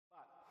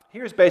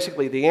Here's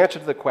basically the answer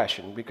to the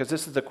question, because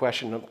this is the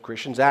question that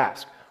Christians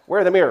ask. Where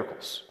are the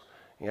miracles?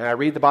 I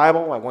read the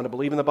Bible. I want to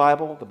believe in the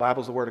Bible. The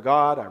Bible's the Word of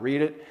God. I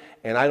read it,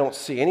 and I don't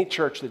see any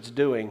church that's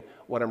doing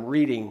what I'm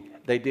reading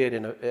they did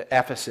in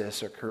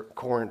Ephesus or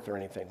Corinth or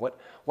anything.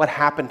 What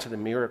happened to the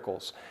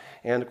miracles?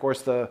 And, of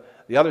course, the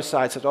other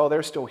side says, oh,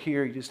 they're still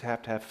here. You just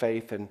have to have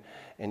faith, and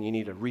you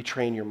need to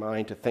retrain your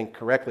mind to think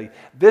correctly.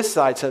 This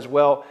side says,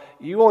 well,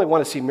 you only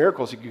want to see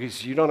miracles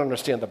because you don't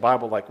understand the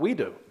Bible like we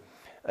do.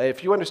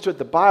 If you understood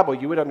the Bible,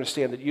 you would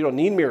understand that you don't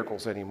need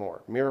miracles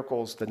anymore.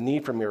 Miracles, the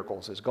need for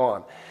miracles is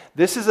gone.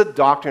 This is a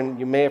doctrine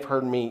you may have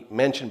heard me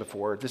mention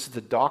before. This is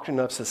the doctrine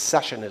of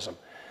cessationism.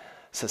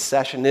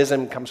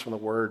 Cessationism comes from the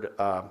word,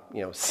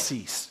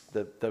 cease.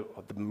 The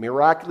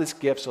miraculous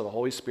gifts of the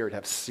Holy Spirit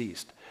have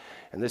ceased.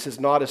 And this is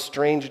not a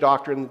strange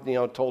doctrine,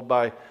 told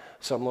by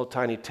some little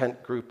tiny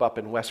tent group up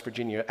in West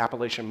Virginia,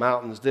 Appalachian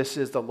Mountains. This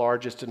is the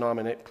largest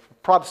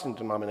Protestant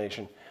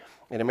denomination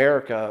in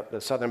America,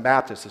 the Southern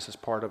Baptists. This is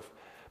part of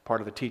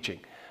the teaching.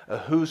 A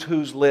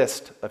who's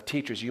list of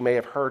teachers you may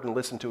have heard and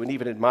listened to and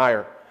even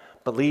admire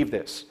believe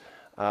this.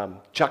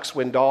 Chuck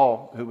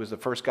Swindoll, who was the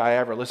first guy I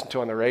ever listened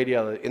to on the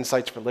radio, the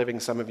Insights for Living,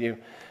 some of you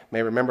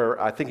may remember.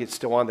 I think it's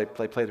still on. They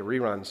play the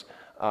reruns.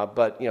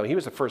 But he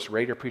was the first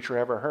radio preacher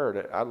I ever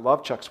heard. I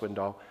love Chuck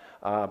Swindoll.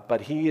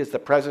 But he is the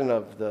president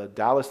of the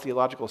Dallas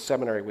Theological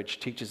Seminary, which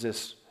teaches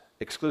this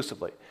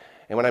exclusively.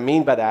 And what I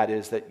mean by that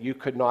is that you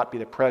could not be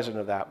the president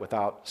of that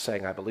without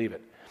saying, I believe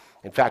it.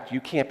 In fact, you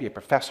can't be a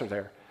professor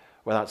there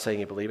without saying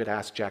you believe it.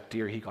 Ask Jack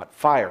Deere. He got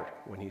fired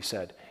when he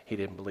said he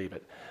didn't believe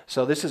it.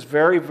 So this is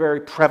very,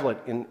 very prevalent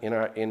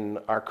in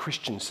our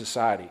Christian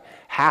society.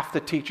 Half the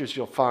teachers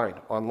you'll find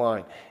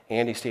online,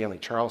 Andy Stanley,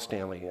 Charles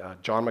Stanley,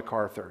 John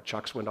MacArthur,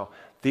 Chuck Swindoll,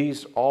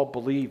 these all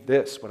believe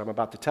this, what I'm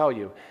about to tell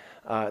you.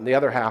 And the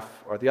other half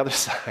are the other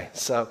side.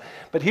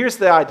 But here's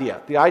the idea.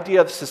 The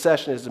idea of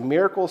secession is the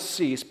miracles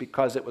cease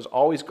because it was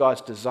always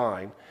God's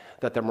design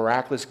that the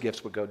miraculous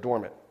gifts would go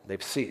dormant.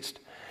 They've ceased.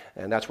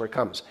 And that's where it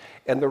comes.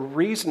 And the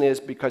reason is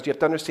because you have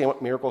to understand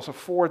what miracles are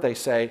for. They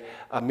say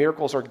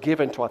miracles are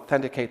given to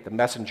authenticate the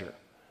messenger.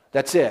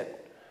 That's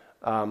it.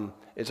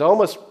 It's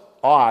almost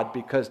odd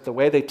because the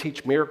way they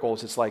teach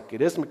miracles, it's like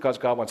it isn't because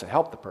God wants to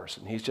help the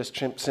person. He's just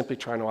simply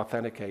trying to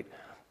authenticate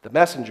the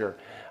messenger.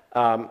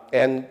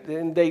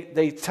 And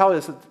they tell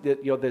us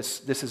that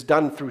this is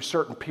done through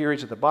certain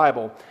periods of the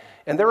Bible.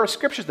 And there are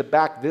scriptures that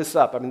back this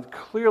up. I mean,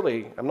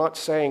 clearly, I'm not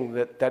saying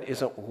that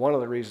isn't one of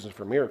the reasons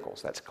for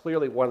miracles. That's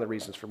clearly one of the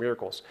reasons for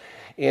miracles.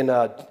 In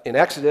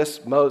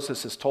Exodus,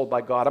 Moses is told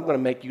by God, I'm going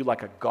to make you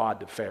like a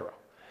god to Pharaoh.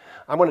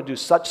 I'm going to do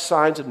such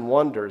signs and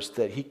wonders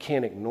that he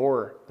can't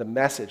ignore the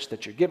message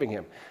that you're giving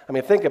him. I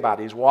mean, think about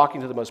it. He's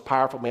walking to the most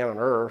powerful man on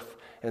earth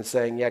and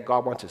saying, yeah,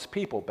 God wants his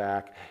people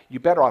back. You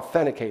better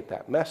authenticate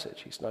that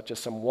message. He's not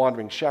just some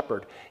wandering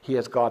shepherd. He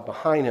has God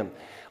behind him.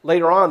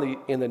 Later on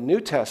in the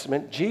New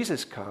Testament,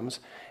 Jesus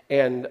comes,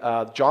 and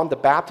John the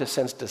Baptist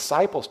sends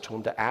disciples to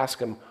him to ask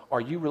him,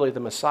 are you really the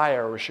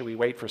Messiah, or should we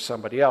wait for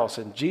somebody else?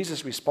 And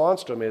Jesus'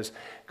 response to him is,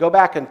 go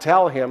back and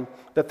tell him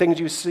the things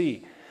you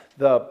see.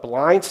 The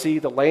blind see,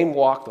 the lame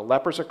walk, the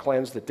lepers are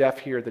cleansed, the deaf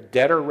hear, the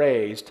dead are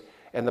raised,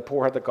 and the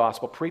poor have the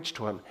gospel preached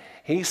to him.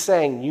 He's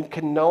saying, you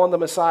can know I'm the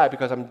Messiah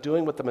because I'm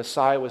doing what the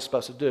Messiah was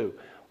supposed to do.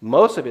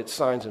 Most of it's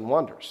signs and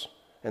wonders.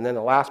 And then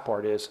the last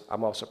part is,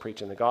 I'm also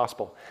preaching the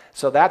gospel.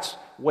 So that's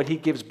what he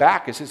gives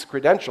back is his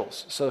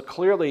credentials. So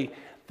clearly,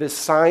 this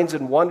signs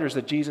and wonders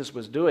that Jesus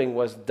was doing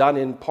was done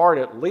in part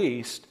at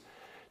least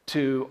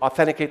to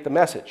authenticate the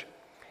message.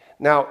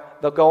 Now,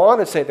 they'll go on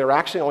and say there are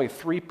actually only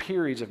 3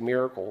 periods of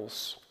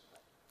miracles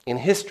in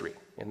history,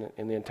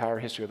 in the entire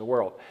history of the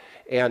world.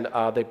 And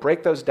they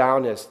break those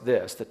down as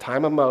this: the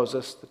time of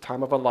Moses, the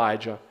time of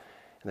Elijah,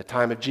 and the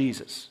time of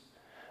Jesus.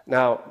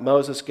 Now,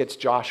 Moses gets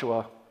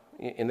Joshua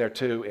in there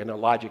too, and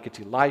Elijah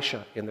gets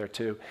Elisha in there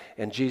too,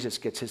 and Jesus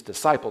gets his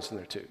disciples in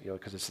there too,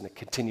 because it's in a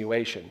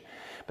continuation.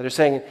 But they're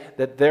saying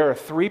that there are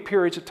 3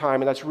 periods of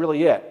time, and that's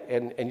really it.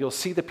 And you'll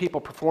see the people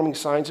performing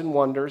signs and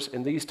wonders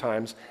in these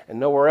times and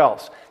nowhere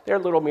else. There are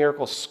little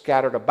miracles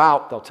scattered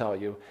about, they'll tell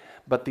you,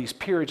 but these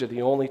periods are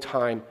the only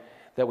time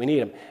that we need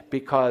them.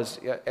 Because,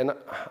 and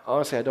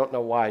honestly, I don't know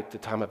why the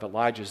time of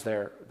Elijah's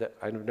there.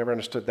 I've never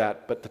understood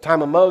that. But the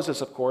time of Moses,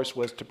 of course,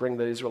 was to bring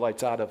the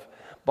Israelites out of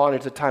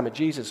bondage. The time of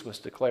Jesus was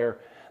to declare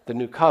the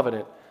new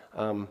covenant.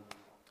 I'm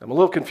a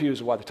little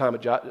confused why the time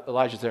of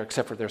Elijah's there,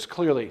 except for there's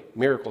clearly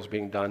miracles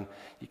being done.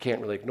 You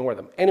can't really ignore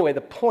them. Anyway, the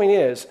point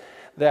is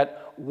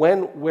that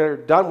when we're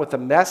done with the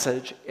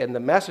message and the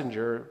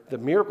messenger, the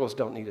miracles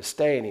don't need to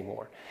stay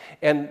anymore.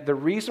 And the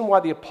reason why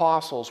the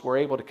apostles were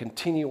able to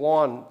continue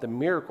on the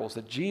miracles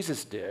that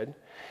Jesus did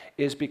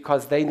is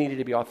because they needed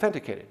to be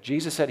authenticated.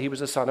 Jesus said he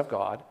was the Son of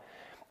God,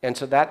 and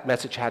so that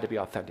message had to be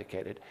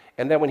authenticated.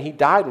 And then when he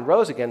died and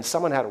rose again,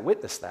 someone had to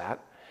witness that.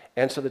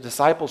 And so the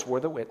disciples were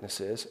the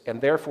witnesses,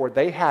 and therefore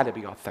they had to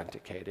be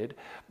authenticated.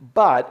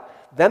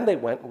 But then they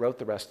went and wrote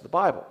the rest of the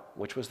Bible,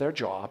 which was their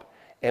job.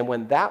 And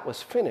when that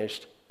was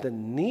finished, the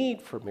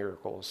need for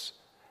miracles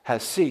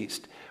has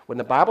ceased. When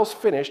the Bible's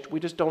finished, we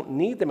just don't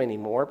need them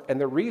anymore, and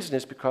the reason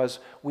is because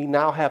we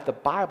now have the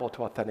Bible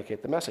to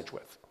authenticate the message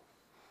with.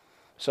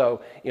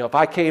 So, if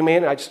I came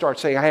in and I just started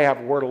saying, hey, I have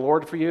a word of the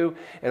Lord for you,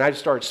 and I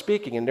just started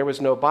speaking, and there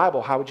was no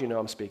Bible, how would you know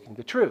I'm speaking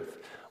the truth?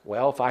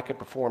 Well, if I could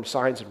perform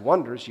signs and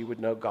wonders, you would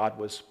know God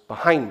was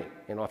behind me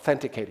and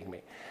authenticating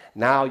me.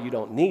 Now you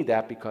don't need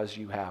that because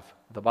you have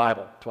the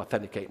Bible to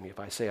authenticate me. If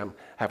I say I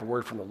have a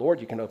word from the Lord,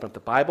 you can open up the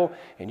Bible,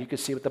 and you can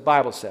see what the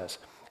Bible says.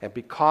 And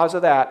because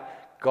of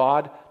that,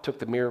 God took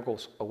the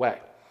miracles away.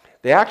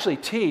 They actually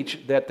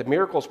teach that the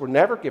miracles were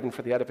never given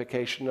for the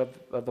edification of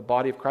the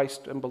body of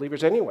Christ and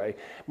believers anyway.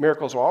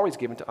 Miracles are always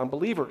given to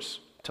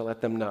unbelievers to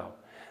let them know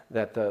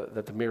that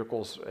the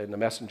miracles and the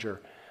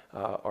messenger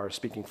are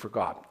speaking for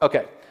God.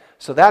 Okay,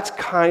 so that's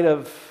kind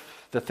of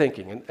the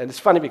thinking. And it's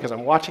funny because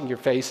I'm watching your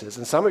faces,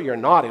 and some of you are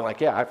nodding like,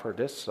 yeah, I've heard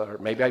this, or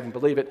maybe I even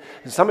believe it.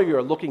 And some of you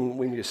are looking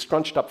when you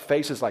scrunched up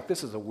faces like,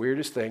 this is the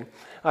weirdest thing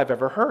I've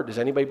ever heard. Does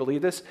anybody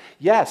believe this?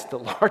 Yes, the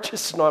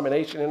largest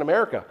denomination in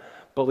America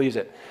believes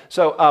it.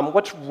 So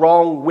what's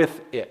wrong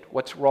with it?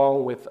 What's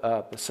wrong with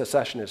the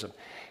secessionism?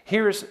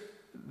 Here's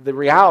the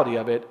reality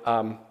of it.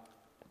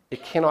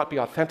 It cannot be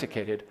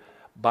authenticated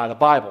by the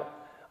Bible.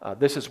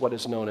 This is what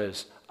is known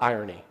as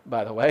irony,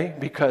 by the way,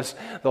 because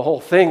the whole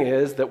thing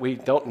is that we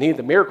don't need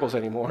the miracles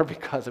anymore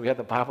because we have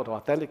the Bible to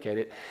authenticate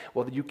it.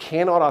 Well, you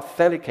cannot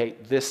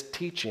authenticate this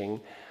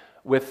teaching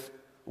with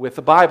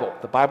the Bible.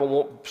 The Bible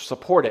won't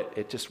support it.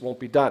 It just won't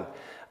be done.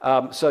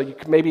 So you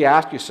can maybe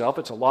ask yourself,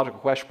 it's a logical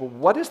question, well,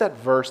 what is that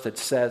verse that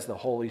says the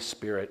Holy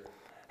Spirit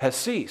has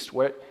ceased?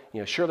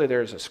 Surely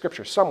there's a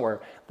scripture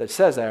somewhere that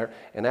says that,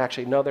 and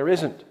actually, no, there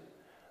isn't.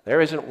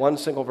 There isn't one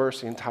single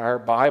verse in the entire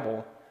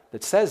Bible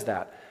that says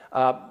that.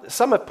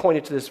 Some have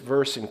pointed to this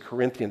verse in 1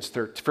 Corinthians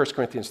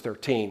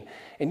 13,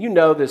 and you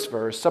know this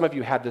verse. Some of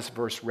you had this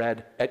verse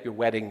read at your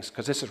weddings,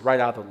 because this is right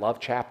out of the love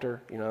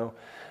chapter,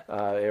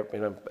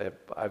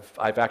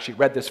 I've actually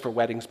read this for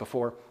weddings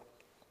before.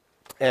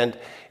 And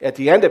at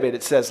the end of it,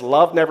 it says,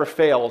 love never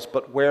fails,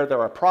 but where there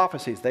are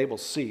prophecies, they will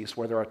cease.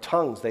 Where there are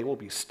tongues, they will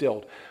be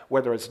stilled.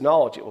 Where there is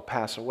knowledge, it will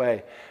pass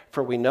away.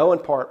 For we know in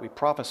part, we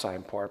prophesy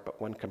in part,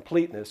 but when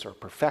completeness or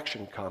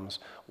perfection comes,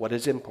 what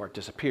is in part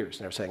disappears.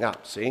 And they're saying,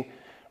 see,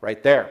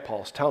 right there,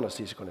 Paul's telling us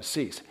these are going to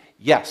cease.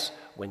 Yes,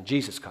 when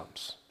Jesus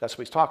comes. That's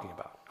what he's talking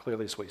about.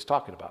 Clearly, that's what he's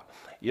talking about.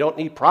 You don't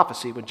need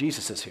prophecy when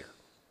Jesus is here.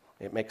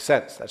 It makes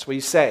sense. That's what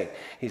he's saying.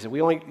 He said,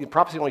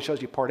 prophecy only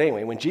shows you part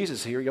anyway. When Jesus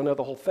is here, you'll know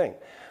the whole thing.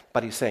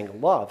 But he's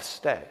saying love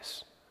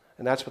stays.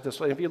 And that's what this,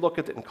 if you look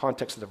at it in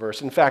context of the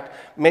verse, in fact,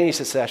 many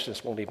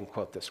secessionists won't even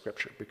quote this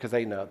scripture because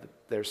they know that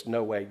there's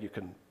no way you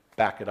can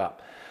back it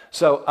up.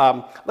 So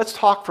let's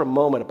talk for a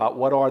moment about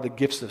what are the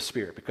gifts of the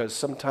Spirit, because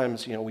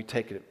sometimes, we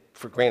take it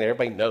for granted.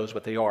 Everybody knows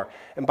what they are.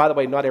 And by the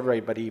way, not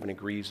everybody even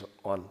agrees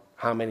on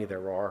how many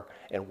there are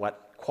and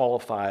what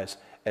qualifies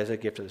as a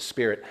gift of the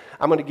Spirit.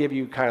 I'm going to give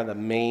you kind of the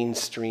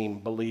mainstream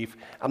belief.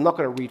 I'm not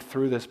going to read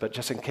through this, but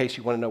just in case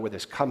you want to know where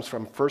this comes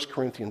from, 1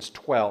 Corinthians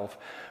 12,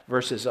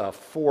 verses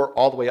 4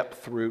 all the way up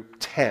through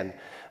 10,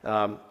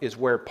 is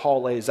where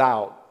Paul lays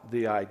out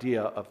the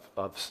idea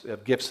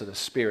of gifts of the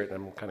Spirit. And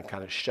I'm going to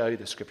kind of show you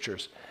the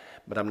scriptures,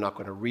 but I'm not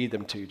going to read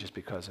them to you just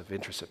because of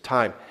interest of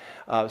time.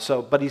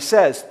 But he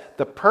says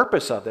the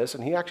purpose of this,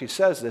 and he actually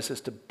says this,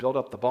 is to build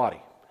up the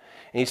body.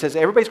 And he says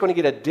everybody's going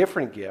to get a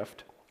different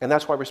gift. And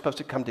that's why we're supposed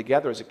to come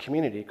together as a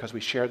community, because we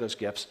share those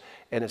gifts,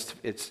 and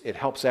it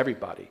helps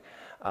everybody.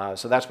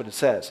 So that's what it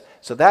says.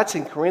 So that's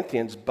in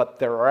Corinthians, but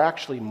there are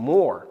actually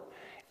more.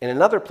 In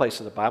another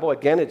place of the Bible,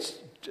 again, it's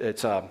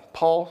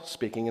Paul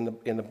speaking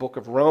in the book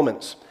of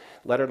Romans.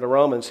 Letter to the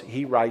Romans,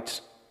 he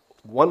writes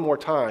one more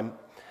time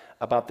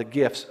about the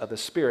gifts of the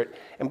Spirit.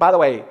 And by the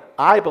way,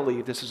 I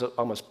believe this is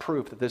almost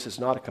proof that this is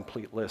not a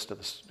complete list of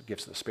the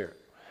gifts of the Spirit.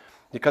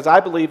 Because I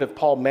believe if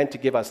Paul meant to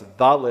give us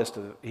the list,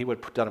 he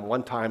would have done it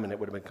one time and it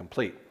would have been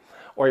complete.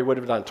 Or he would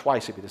have done it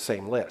twice, it'd be the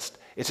same list.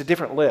 It's a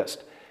different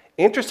list.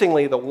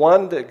 Interestingly, the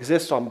one that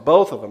exists on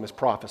both of them is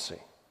prophecy.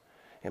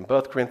 In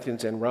both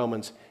Corinthians and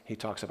Romans, he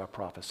talks about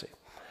prophecy.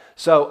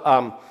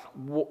 So,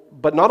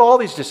 but not all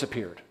these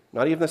disappeared.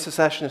 Not even the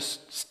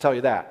secessionists tell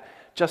you that.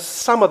 Just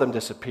some of them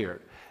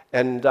disappeared.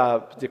 And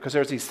because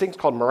there's these things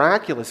called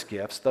miraculous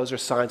gifts, those are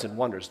signs and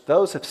wonders.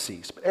 Those have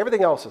ceased, but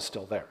everything else is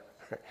still there.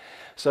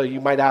 So you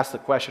might ask the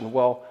question,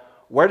 well,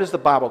 where does the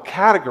Bible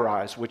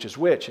categorize which is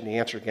which? And the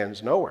answer again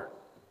is nowhere.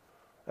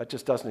 That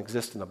just doesn't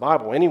exist in the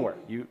Bible anywhere.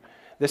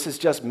 This is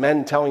just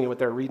men telling you what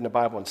they're reading the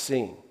Bible and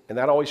seeing. And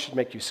that always should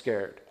make you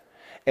scared.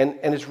 And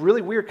it's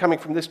really weird coming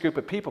from this group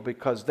of people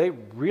because they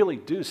really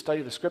do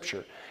study the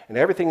Scripture. And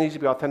everything needs to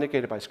be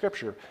authenticated by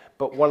Scripture.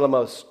 But one of the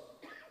most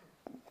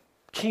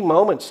key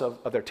moments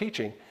of their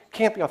teaching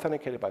can't be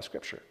authenticated by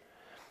Scripture.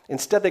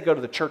 Instead, they go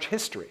to the church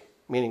history,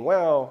 meaning,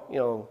 well,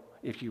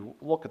 if you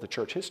look at the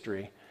church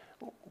history,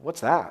 what's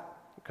that?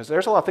 Because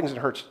there's a lot of things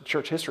in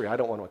church history I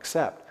don't want to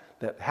accept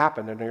that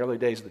happened in the early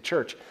days of the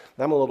church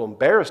that I'm a little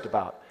embarrassed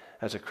about.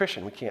 as a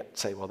Christian. We can't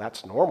say, well,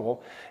 that's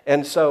normal.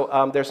 And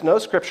so there's no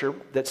scripture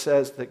that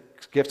says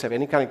that gifts have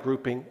any kind of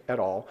grouping at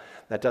all.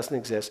 That doesn't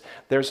exist.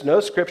 There's no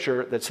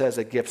scripture that says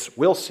that gifts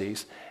will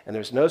cease, and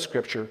there's no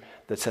scripture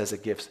that says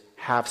that gifts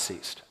have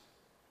ceased.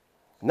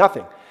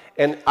 Nothing.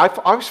 And I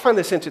always find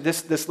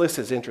this list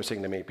is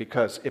interesting to me,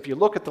 because if you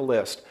look at the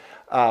list,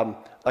 like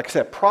I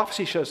said,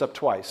 prophecy shows up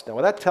twice. Now,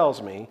 what that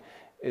tells me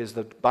is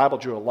the Bible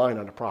drew a line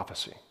on a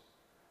prophecy.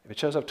 If it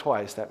shows up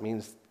twice, that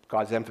means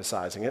God's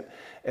emphasizing it.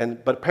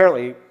 But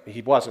apparently,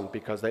 he wasn't,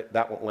 because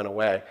that one went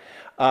away.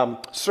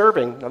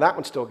 Serving, now that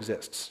one still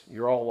exists.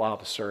 You're all allowed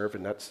to serve,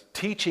 and that's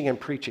teaching and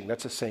preaching.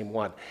 That's the same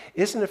one.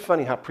 Isn't it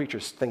funny how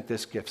preachers think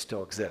this gift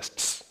still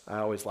exists? I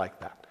always like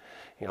that.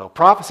 You know,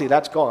 prophecy,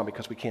 that's gone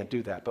because we can't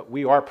do that. But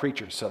we are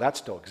preachers, so that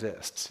still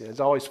exists.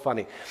 It's always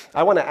funny.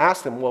 I want to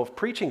ask them, well, if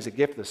preaching is a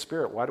gift of the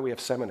Spirit, why do we have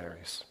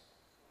seminaries?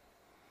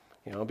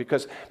 You know,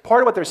 because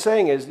part of what they're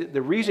saying is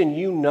the reason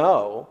you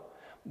know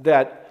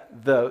that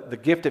the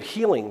gift of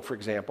healing, for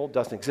example,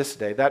 doesn't exist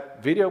today.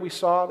 That video we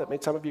saw that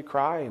made some of you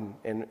cry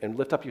and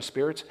lift up your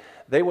spirits,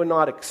 they would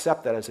not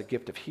accept that as a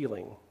gift of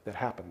healing that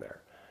happened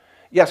there.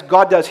 Yes,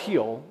 God does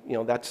heal. You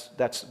know,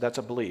 that's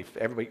a belief.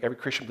 Every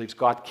Christian believes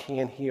God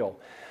can heal.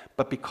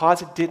 But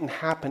because it didn't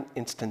happen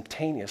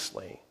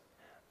instantaneously,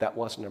 that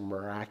wasn't a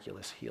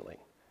miraculous healing.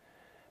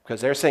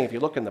 Because they're saying if you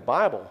look in the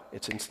Bible,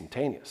 it's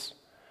instantaneous.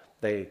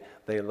 They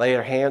lay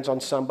their hands on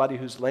somebody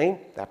who's lame,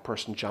 that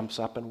person jumps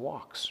up and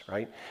walks,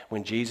 right?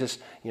 When Jesus,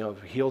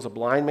 heals a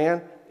blind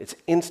man, it's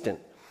instant.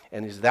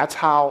 And that's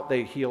how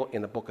they heal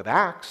in the book of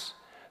Acts,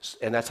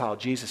 and that's how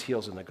Jesus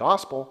heals in the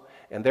gospel,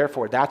 and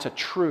therefore that's a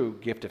true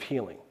gift of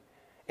healing.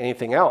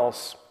 Anything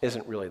else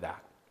isn't really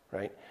that,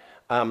 right?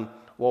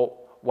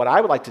 What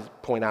I would like to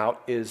point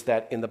out is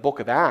that in the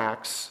book of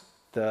Acts,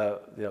 the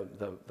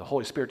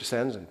Holy Spirit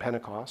descends in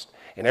Pentecost,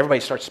 and everybody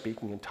starts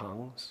speaking in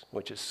tongues,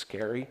 which is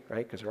scary,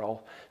 right? Because they're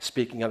all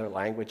speaking other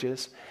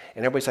languages,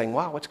 and everybody's saying,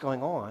 wow, what's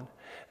going on?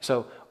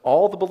 So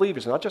all the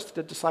believers, not just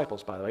the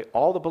disciples, by the way,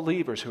 all the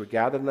believers who were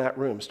gathered in that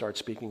room start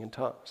speaking in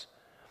tongues.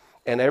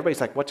 And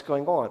everybody's like, what's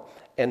going on?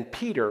 And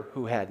Peter,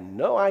 who had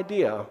no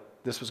idea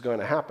this was going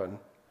to happen,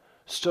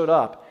 stood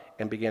up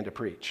and began to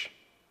preach.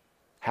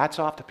 Hats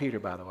off to Peter,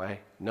 by the way.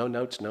 No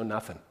notes, no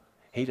nothing.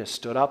 He just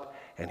stood up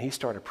and he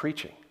started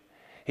preaching.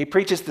 He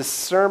preaches the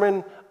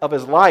sermon of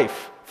his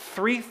life.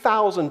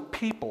 3,000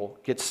 people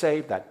get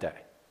saved that day.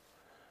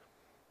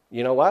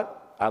 You know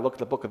what? I look at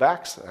the book of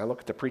Acts, and I look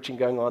at the preaching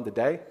going on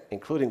today,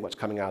 including what's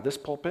coming out of this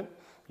pulpit.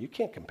 You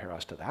can't compare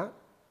us to that.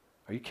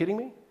 Are you kidding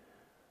me?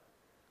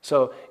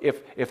 So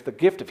if the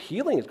gift of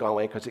healing has gone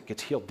away because it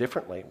gets healed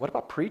differently, what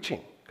about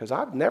preaching? Because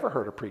I've never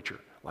heard a preacher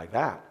like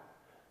that.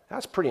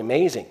 That's pretty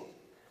amazing.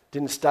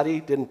 Didn't study,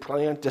 didn't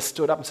plan, just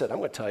stood up and said, I'm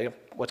going to tell you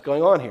what's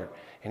going on here.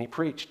 And he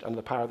preached under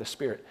the power of the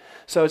Spirit.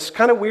 So it's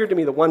kind of weird to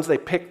me, the ones they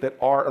pick that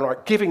are and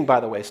aren't. Giving, by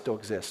the way, still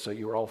exists, so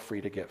you are all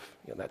free to give.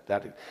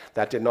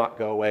 That did not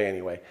go away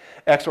anyway.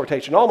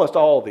 Exhortation, almost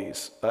all of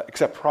these,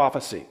 except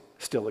prophecy,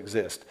 still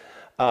exist.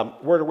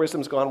 Word of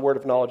wisdom is gone, word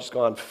of knowledge is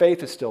gone,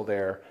 faith is still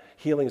there,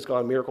 healing is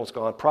gone, miracles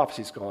gone,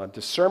 prophecy is gone,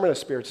 discernment of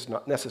spirits is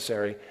not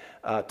necessary,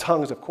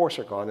 tongues, of course,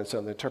 are gone, and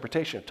so the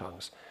interpretation of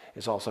tongues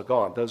is also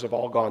gone. Those have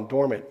all gone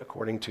dormant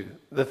according to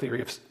the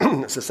theory of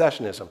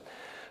cessationism.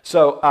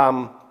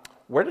 So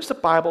where does the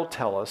Bible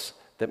tell us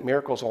that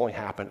miracles only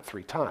happen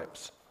 3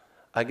 times?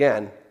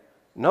 Again,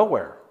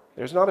 nowhere.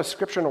 There's not a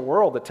scripture in the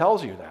world that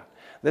tells you that.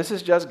 This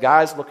is just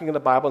guys looking at the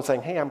Bible and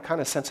saying, hey, I'm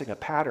kind of sensing a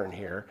pattern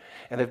here.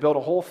 And they've built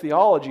a whole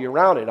theology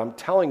around it. I'm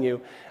telling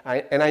you,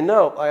 I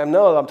know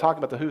I'm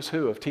talking about the who's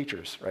who of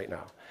teachers right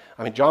now.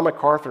 I mean, John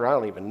MacArthur, I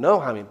don't even know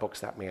how many books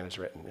that man has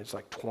written. It's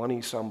like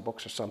 20-some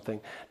books or something,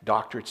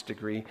 doctorate's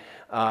degree.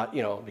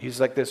 He's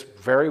like this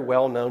very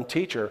well-known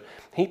teacher.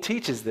 He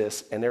teaches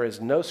this, and there is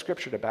no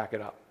scripture to back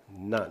it up.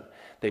 None.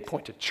 They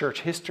point to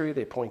church history,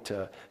 they point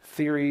to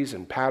theories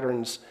and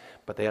patterns,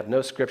 but they have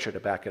no scripture to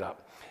back it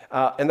up.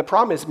 And the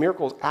problem is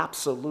miracles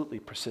absolutely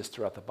persist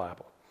throughout the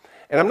Bible.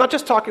 And I'm not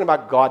just talking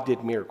about God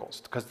did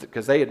miracles,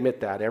 because they admit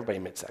that, everybody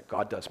admits that,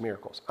 God does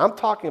miracles. I'm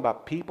talking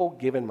about people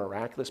given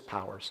miraculous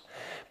powers,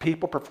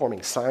 people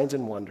performing signs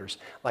and wonders,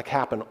 like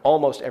happen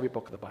almost every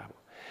book of the Bible.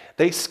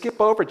 They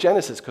skip over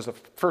Genesis because the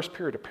first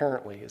period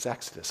apparently is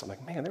Exodus. I'm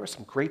like, man, there was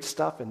some great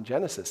stuff in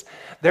Genesis.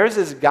 There's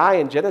this guy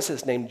in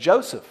Genesis named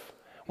Joseph.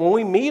 When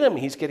we meet him,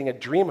 he's getting a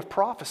dream of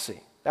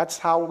prophecy. That's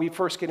how we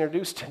first get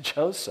introduced to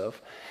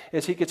Joseph,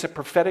 is he gets a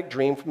prophetic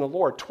dream from the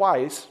Lord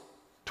twice,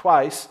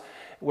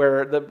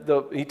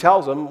 where he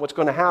tells him what's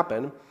going to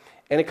happen,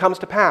 and it comes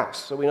to pass.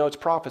 So we know it's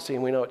prophecy,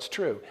 and we know it's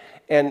true.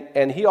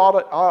 And he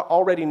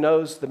already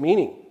knows the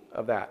meaning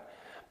of that.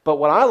 But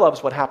what I love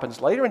is what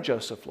happens later in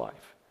Joseph's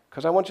life,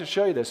 because I want to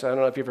show you this. I don't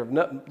know if you've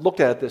ever looked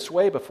at it this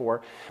way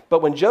before,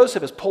 but when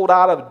Joseph is pulled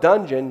out of a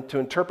dungeon to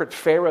interpret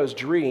Pharaoh's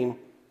dream,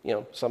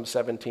 some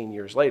 17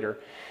 years later,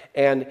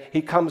 and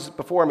he comes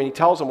before him and he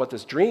tells them what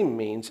this dream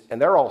means,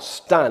 and they're all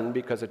stunned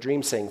because the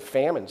dream's saying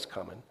famine's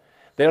coming.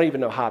 They don't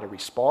even know how to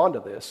respond to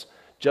this.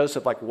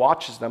 Joseph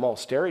watches them all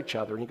stare at each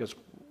other, and he goes,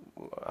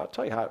 I'll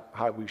tell you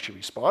how we should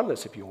respond to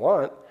this if you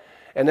want.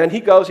 And then he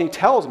goes and he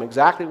tells him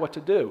exactly what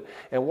to do.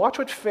 And watch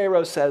what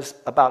Pharaoh says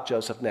about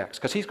Joseph next,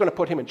 because he's going to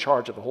put him in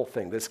charge of the whole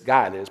thing, this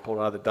guy that is pulled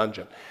out of the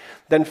dungeon.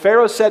 Then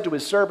Pharaoh said to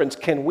his servants,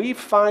 "Can we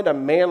find a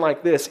man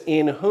like this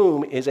in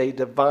whom is a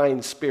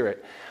divine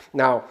spirit?"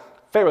 Now,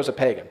 Pharaoh's a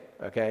pagan,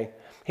 okay?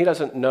 He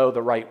doesn't know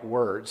the right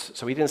words,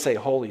 so he didn't say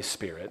Holy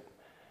Spirit.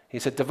 He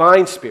said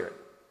divine spirit.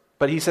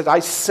 But he said, I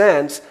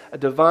sense a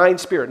divine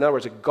spirit. In other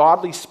words, a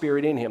godly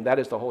spirit in him. That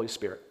is the Holy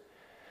Spirit.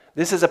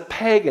 This is a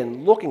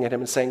pagan looking at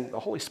him and saying,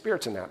 the Holy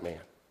Spirit's in that man.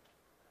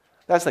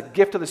 That's the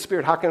gift of the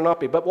Spirit. How can it not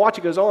be? But watch,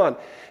 it goes on.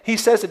 He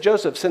says to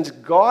Joseph, since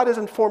God has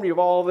informed you of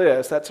all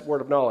this, that's a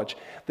word of knowledge,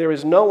 there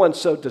is no one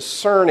so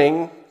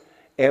discerning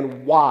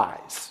and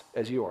wise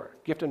as you are.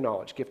 Gift of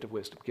knowledge, gift of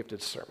wisdom, gift of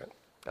discernment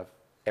of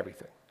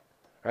everything.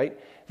 Right?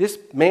 This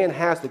man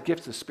has the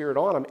gift of the Spirit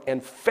on him,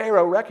 and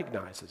Pharaoh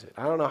recognizes it.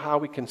 I don't know how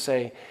we can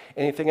say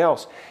anything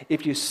else.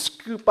 If you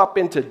scoop up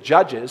into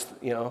Judges,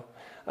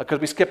 because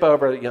we skip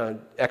over,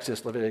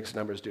 Exodus, Leviticus,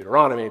 Numbers,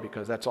 Deuteronomy,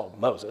 because that's all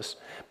Moses.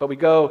 But we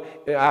go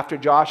after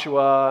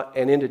Joshua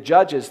and into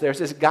Judges, there's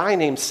this guy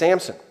named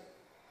Samson.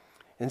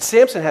 And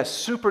Samson has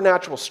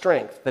supernatural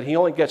strength that he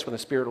only gets when the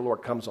Spirit of the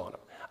Lord comes on him.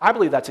 I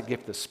believe that's a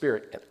gift of the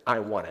Spirit, and I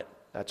want it.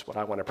 That's what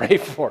I want to pray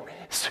for.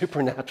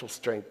 Supernatural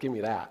strength. Give me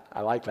that.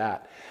 I like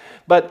that.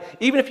 But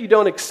even if you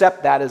don't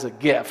accept that as a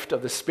gift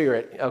of the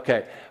Spirit,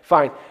 okay,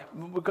 fine.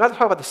 We've got to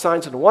talk about the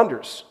signs and the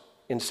wonders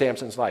in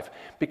Samson's life.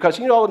 Because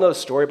you all know the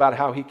story about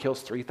how he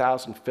kills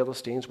 3,000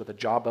 Philistines with the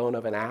jawbone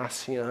of an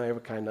ass. Everyone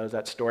kind of knows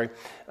that story.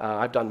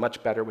 I've done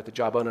much better with the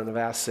jawbone of an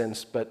ass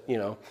since, but,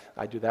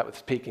 I do that with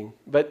speaking.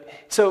 But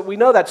so we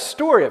know that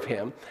story of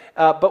him.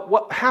 But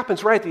what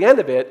happens right at the end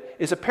of it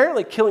is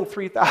apparently killing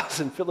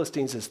 3,000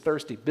 Philistines is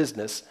thirsty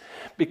business,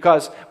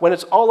 because when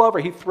it's all over,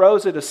 he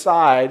throws it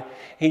aside.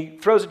 He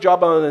throws the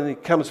jawbone and he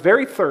becomes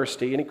very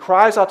thirsty, and he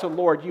cries out to the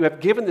Lord, you have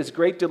given this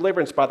great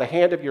deliverance by the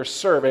hand of your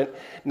servant.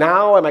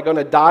 Now am I going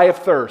to die of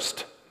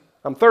thirst?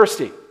 I'm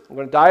thirsty. I'm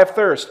going to die of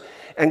thirst.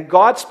 And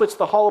God splits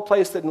the hollow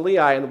place in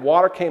Lehi, and the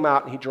water came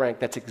out, and he drank.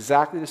 That's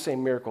exactly the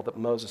same miracle that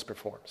Moses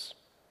performs.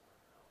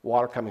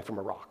 Water coming from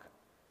a rock.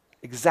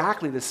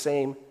 Exactly the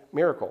same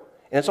miracle.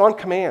 And it's on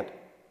command.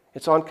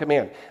 It's on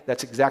command.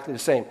 That's exactly the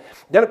same.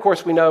 Then, of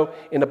course, we know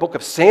in the book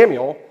of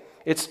Samuel,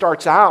 it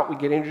starts out, we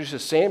get introduced to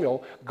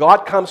Samuel,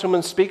 God comes to him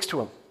and speaks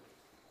to him.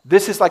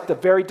 This is like the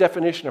very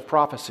definition of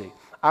prophecy.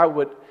 I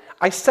would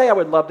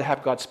love to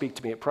have God speak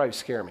to me. It probably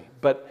scare me.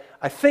 But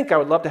I think I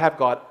would love to have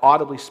God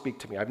audibly speak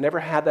to me. I've never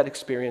had that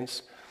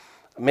experience.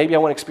 Maybe I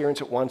want to experience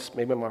it once.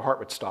 Maybe my heart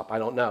would stop. I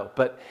don't know.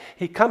 But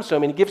he comes to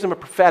him and he gives him a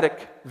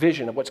prophetic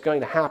vision of what's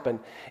going to happen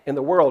in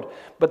the world.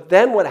 But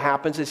then what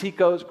happens is he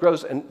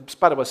grows, and in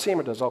spite of what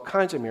Samuel does, all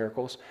kinds of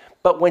miracles.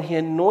 But when he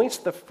anoints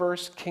the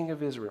first king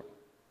of Israel,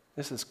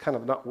 this is kind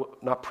of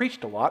not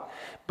preached a lot,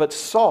 but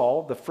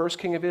Saul, the first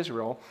king of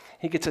Israel,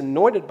 he gets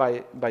anointed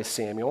by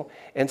Samuel,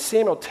 and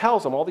Samuel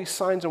tells him all these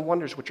signs and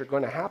wonders which are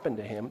going to happen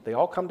to him. They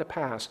all come to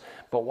pass,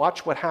 but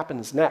watch what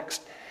happens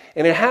next.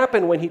 And it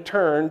happened when he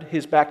turned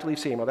his back to leave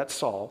Samuel, that's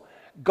Saul.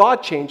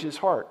 God changed his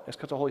heart. That's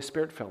because the Holy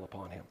Spirit fell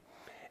upon him.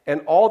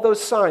 And all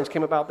those signs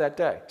came about that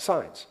day,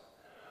 signs.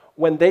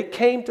 When they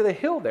came to the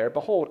hill there,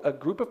 behold, a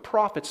group of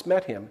prophets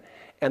met him,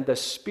 and the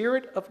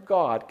Spirit of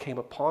God came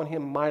upon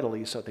him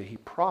mightily, so that he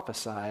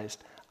prophesied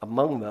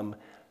among them.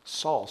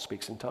 Saul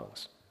speaks in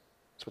tongues.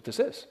 That's what this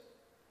is.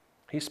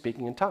 He's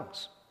speaking in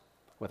tongues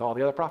with all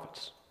the other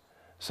prophets.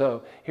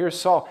 So here's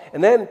Saul.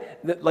 And then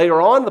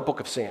later on in the book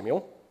of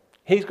Samuel,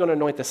 he's going to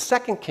anoint the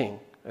second king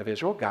of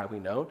Israel, a guy we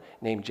know,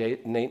 named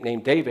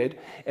David.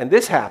 And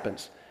this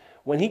happens.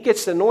 When he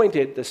gets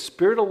anointed, the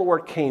Spirit of the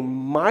Lord came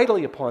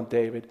mightily upon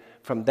David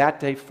from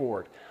that day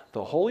forward.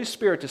 The Holy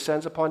Spirit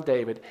descends upon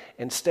David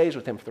and stays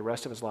with him for the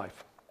rest of his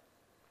life.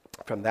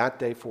 From that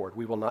day forward,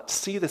 we will not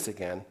see this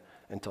again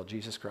until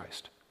Jesus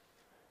Christ.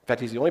 In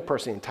fact, he's the only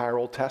person in the entire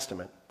Old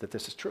Testament that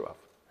this is true of.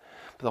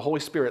 But the Holy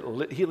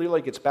Spirit, he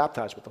literally gets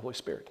baptized with the Holy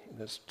Spirit.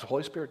 The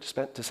Holy Spirit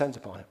descends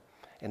upon him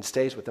and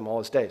stays with him all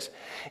his days.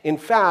 In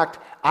fact,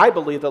 I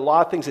believe that a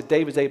lot of things that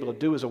David's able to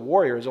do as a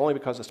warrior is only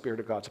because the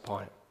Spirit of God's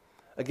upon him.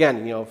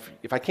 Again,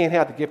 if I can't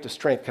have the gift of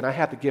strength, can I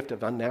have the gift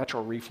of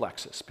unnatural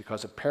reflexes?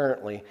 Because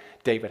apparently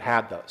David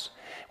had those.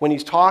 When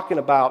he's talking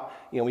about,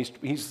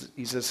 he's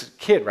this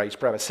kid, right? He's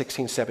probably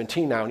 16,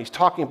 17 now, and he's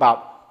talking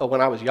about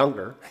when I was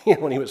younger,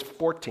 when he was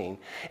 14,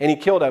 and he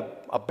killed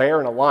a bear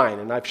and a lion,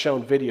 and I've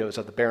shown videos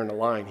of the bear and the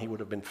lion he would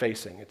have been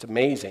facing. It's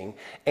amazing.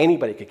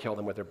 Anybody could kill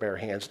them with their bare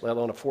hands, let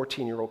alone a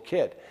 14-year-old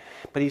kid.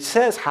 But he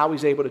says how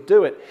he's able to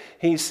do it.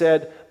 He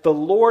said, the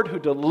Lord who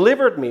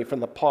delivered me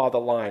from the paw of the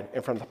lion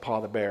and from the paw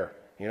of the bear.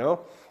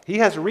 He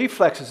has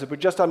reflexes that were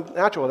just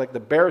unnatural, like the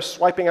bear is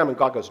swiping at him, and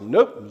God goes,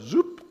 nope,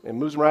 zoop, and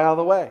moves him right out of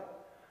the way.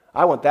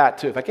 I want that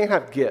too. If I can't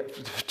have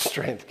gift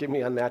strength, give me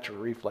unnatural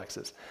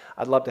reflexes.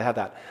 I'd love to have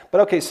that.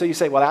 But okay, so you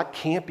say, well, that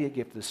can't be a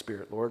gift of the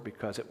Spirit, Lord,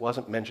 because it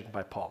wasn't mentioned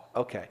by Paul.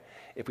 Okay,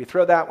 if we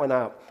throw that one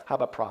out, how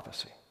about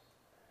prophecy?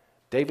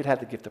 David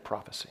had the gift of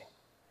prophecy.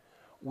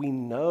 We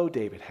know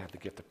David had the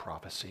gift of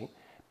prophecy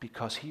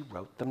because he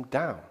wrote them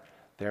down.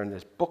 They're in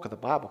this book of the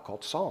Bible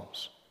called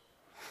Psalms.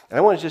 And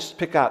I want to just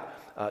pick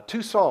out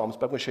two Psalms,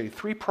 but I'm going to show you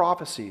three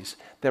prophecies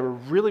that were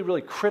really,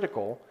 really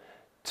critical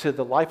to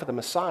the life of the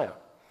Messiah.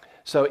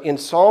 So in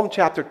Psalm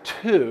chapter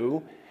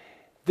 2,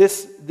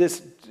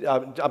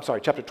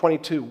 chapter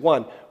 22,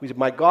 1, we said,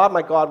 my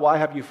God, why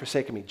have you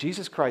forsaken me?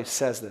 Jesus Christ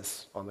says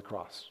this on the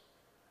cross.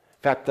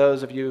 In fact,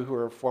 those of you who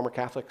are former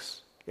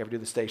Catholics, you ever do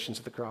the Stations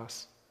of the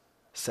Cross?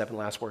 7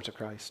 last words of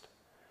Christ.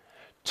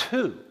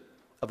 2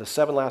 of the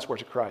 7 last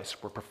words of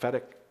Christ were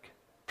prophetic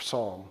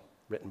psalm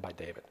written by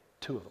David.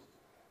 2 of them.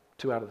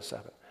 2 out of the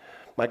 7.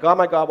 My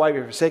God, why have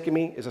you forsaken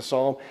me is a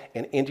psalm,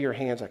 and into your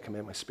hands I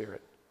commend my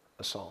spirit,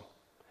 a psalm.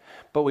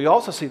 But we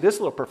also see this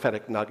little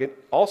prophetic nugget,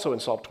 also in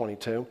Psalm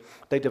 22.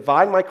 They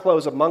divide my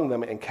clothes among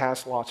them and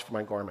cast lots for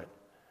my garment.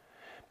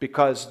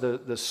 Because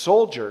the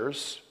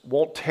soldiers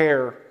won't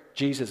tear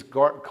Jesus'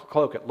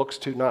 cloak, it looks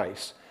too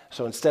nice.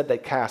 So instead they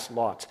cast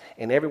lots.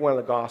 And every one of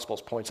the Gospels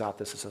points out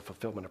this is a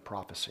fulfillment of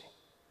prophecy.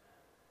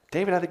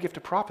 David had the gift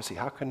of prophecy.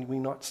 How can we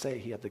not say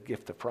he had the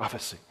gift of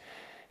prophecy?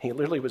 He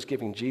literally was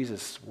giving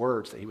Jesus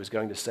words that he was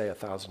going to say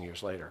 1,000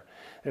 years later.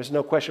 There's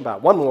no question about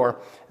it. One more,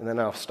 and then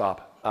I'll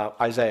stop.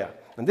 Isaiah.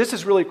 And this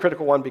is really a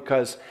critical one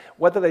because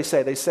what do they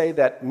say? They say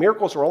that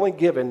miracles are only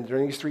given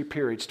during these 3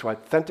 periods to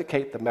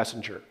authenticate the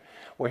messenger.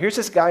 Well, here's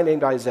this guy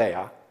named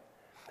Isaiah,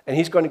 and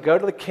he's going to go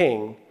to the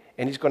king,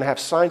 and he's going to have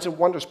signs and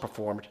wonders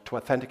performed to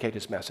authenticate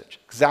his message.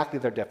 Exactly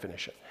their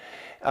definition.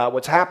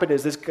 What's happened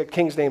is this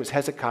king's name is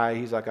Hezekiah.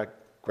 He's like a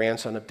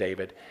grandson of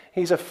David.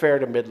 He's a fair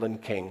to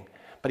midland king,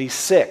 but he's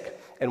sick.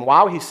 And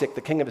while he's sick,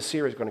 the king of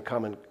Assyria is going to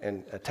come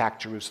and attack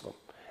Jerusalem.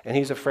 And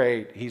he's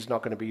afraid he's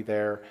not going to be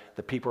there.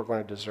 The people are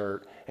going to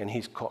desert, and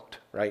he's cooked,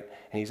 right?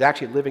 And he's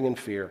actually living in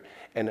fear.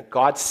 And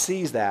God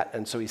sees that,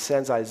 and so he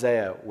sends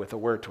Isaiah with a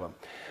word to him.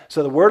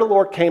 So the word of the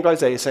Lord came to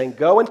Isaiah saying,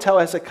 go and tell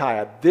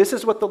Hezekiah, this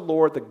is what the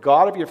Lord, the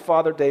God of your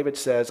father David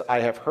says, I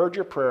have heard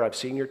your prayer, I've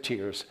seen your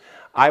tears.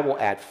 I will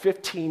add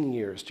 15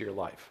 years to your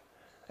life.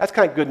 That's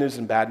kind of good news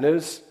and bad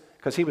news,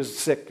 because he was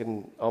sick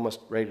and almost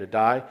ready to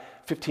die.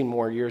 15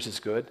 more years is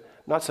good.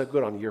 Not so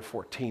good on year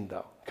 14,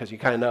 though, because you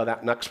kind of know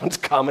that next one's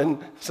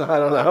coming, so I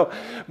don't know.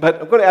 But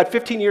I'm going to add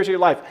 15 years of your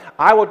life.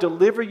 I will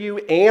deliver you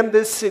and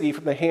this city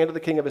from the hand of the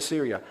king of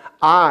Assyria.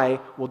 I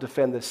will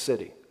defend this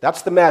city.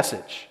 That's the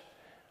message.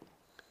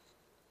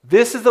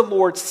 This is the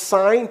Lord's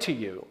sign to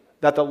you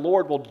that the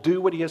Lord will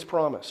do what he has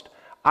promised.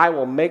 I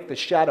will make the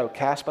shadow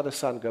cast by the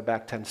sun go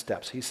back 10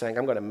 steps. He's saying,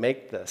 I'm going to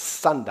make the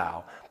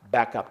sundial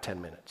back up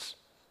 10 minutes.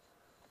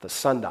 The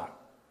sundial.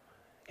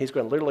 He's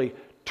going to literally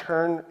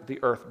turn the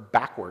earth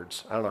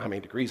backwards, I don't know how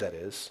many degrees that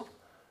is,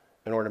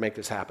 in order to make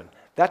this happen.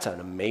 That's an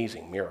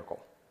amazing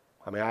miracle.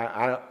 I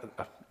mean,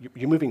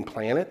 you're moving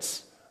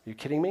planets? Are you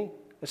kidding me?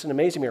 It's an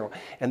amazing miracle.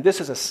 And this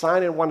is a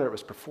sign and wonder that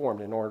was performed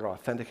in order to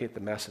authenticate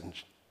the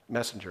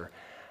messenger.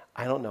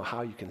 I don't know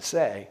how you can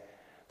say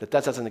that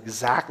doesn't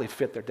exactly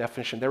fit their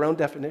definition, their own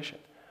definition.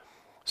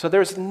 So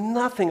there's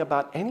nothing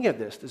about any of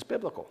this that's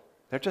biblical.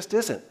 There just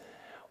isn't.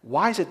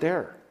 Why is it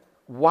there?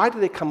 Why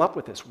did they come up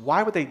with this?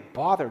 Why would they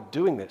bother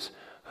doing this?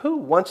 Who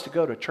wants to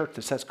go to a church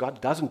that says God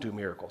doesn't do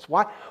miracles?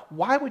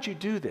 Why would you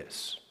do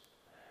this?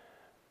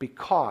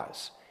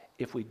 Because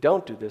if we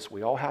don't do this,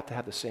 we all have to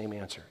have the same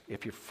answer.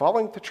 If you're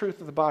following the truth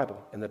of the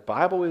Bible, and the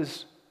Bible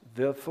is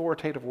the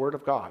authoritative word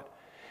of God,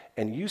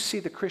 and you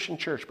see the Christian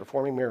church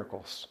performing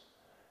miracles,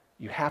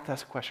 you have to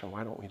ask the question,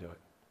 why don't we do it?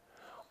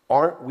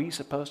 Aren't we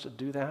supposed to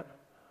do that?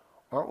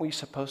 Aren't we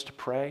supposed to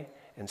pray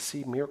and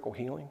see miracle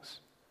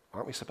healings?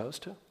 Aren't we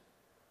supposed to?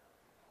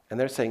 And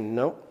they're saying,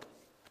 nope,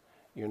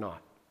 you're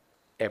not.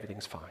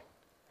 Everything's fine.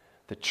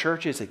 The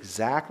church is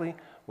exactly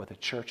what the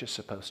church is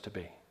supposed to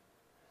be.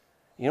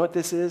 You know what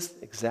this is?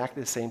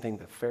 Exactly the same thing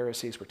the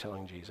Pharisees were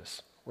telling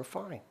Jesus. We're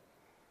fine.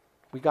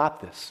 We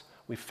got this.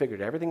 We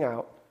figured everything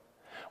out.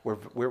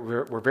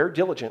 We're very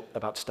diligent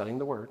about studying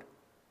the Word,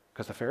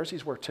 because the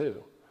Pharisees were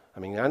too. I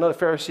mean, I know the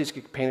Pharisees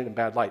get painted in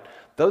bad light.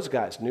 Those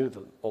guys knew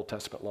the Old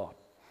Testament law.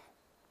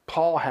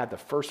 Paul had the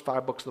first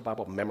 5 books of the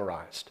Bible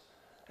memorized.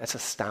 That's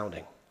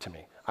astounding to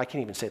me. I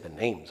can't even say the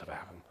names of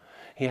half of them.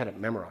 He had it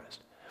memorized.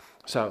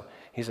 So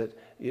he said,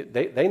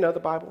 they know the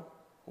Bible.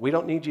 We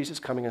don't need Jesus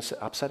coming and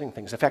upsetting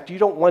things. In fact, you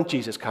don't want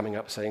Jesus coming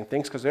upsetting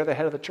things because they're the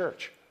head of the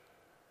church.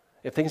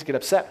 If things get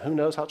upset, who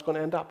knows how it's going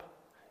to end up?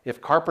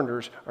 If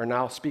carpenters are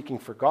now speaking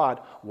for God,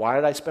 why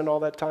did I spend all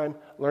that time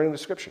learning the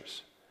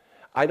scriptures?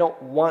 I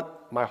don't want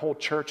my whole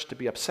church to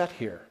be upset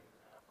here.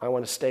 I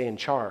want to stay in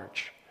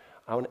charge.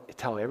 I want to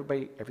tell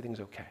everybody everything's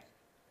okay.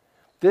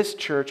 This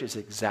church is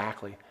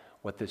exactly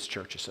what this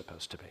church is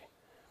supposed to be.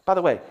 By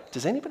the way,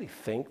 does anybody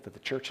think that the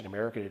church in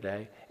America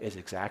today is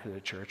exactly the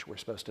church we're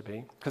supposed to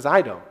be? Because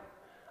I don't.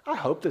 I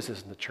hope this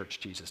isn't the church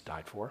Jesus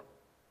died for.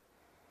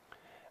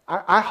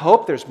 I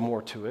hope there's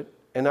more to it.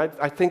 And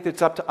I think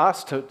it's up to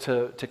us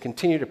to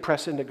continue to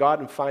press into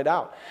God and find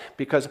out.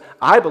 Because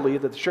I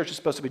believe that the church is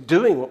supposed to be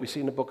doing what we see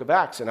in the book of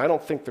Acts. And I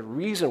don't think the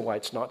reason why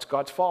it's not is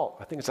God's fault.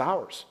 I think it's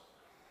ours.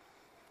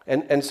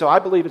 And so I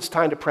believe it's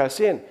time to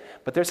press in.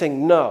 But they're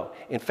saying, no.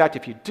 In fact,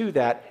 if you do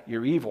that,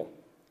 you're evil.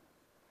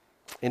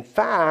 In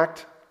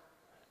fact,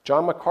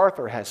 John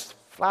MacArthur has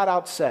flat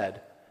out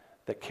said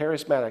that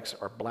charismatics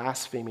are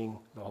blaspheming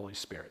the Holy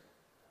Spirit.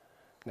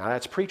 Now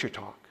that's preacher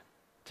talk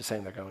to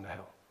saying they're going to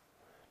hell.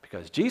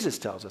 Because Jesus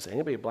tells us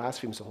anybody who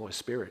blasphemes the Holy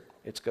Spirit,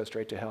 it's go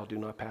straight to hell, do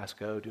not pass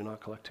go, do not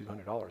collect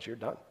 $200, you're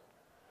done.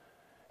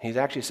 He's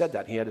actually said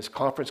that. He had his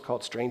conference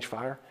called Strange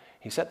Fire.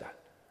 He said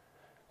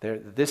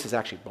that. This is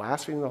actually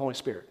blaspheming the Holy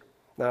Spirit.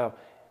 Now,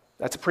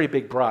 that's a pretty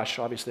big brush.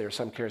 Obviously, there are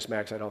some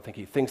charismatics I don't think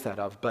he thinks that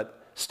of,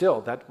 but still,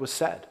 that was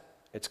said.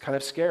 It's kind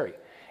of scary.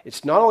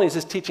 It's not only is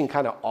this teaching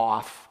kind of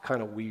off,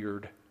 kind of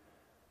weird,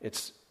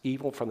 it's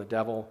evil from the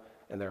devil,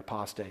 and they're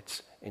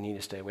apostates, and you need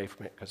to stay away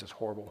from it because it's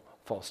horrible,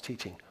 false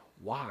teaching.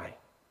 Why?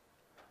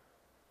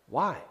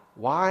 Why?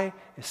 Why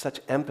is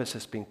such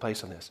emphasis being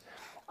placed on this?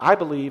 I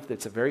believe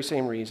that's the very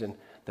same reason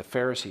the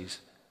Pharisees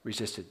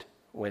resisted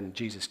when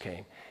Jesus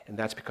came, and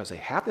that's because they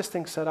have this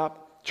thing set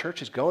up,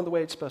 church is going the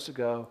way it's supposed to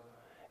go,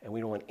 and we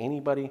don't want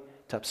anybody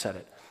to upset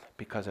it.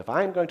 Because if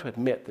I'm going to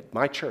admit that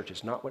my church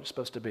is not what it's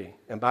supposed to be,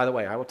 and by the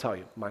way, I will tell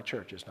you, my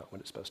church is not what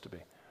it's supposed to be.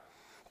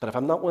 But if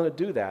I'm not willing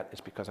to do that,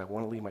 it's because I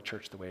want to leave my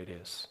church the way it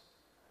is.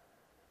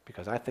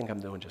 Because I think I'm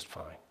doing just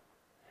fine.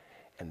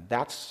 And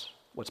that's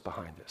what's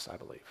behind this, I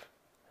believe.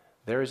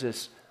 There is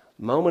this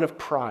moment of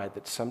pride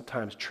that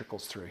sometimes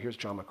trickles through. Here's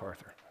John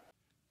MacArthur.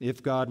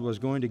 If God was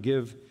going to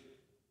give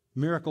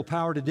miracle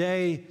power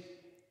today,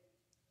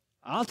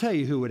 I'll tell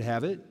you who would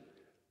have it.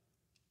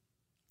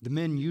 The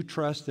men you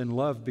trust and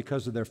love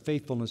because of their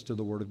faithfulness to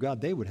the Word of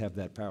God, they would have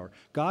that power.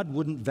 God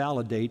wouldn't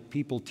validate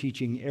people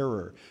teaching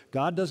error.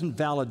 God doesn't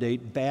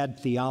validate bad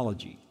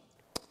theology.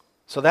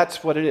 So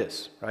that's what it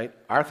is, right?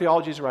 Our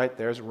theology is right,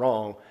 theirs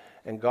wrong.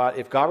 And God,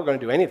 if God were going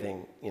to do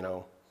anything,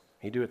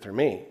 He'd do it through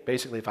me.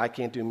 Basically, if I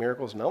can't do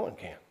miracles, no one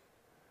can.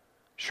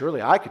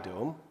 Surely I could do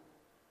them.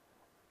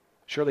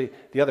 Surely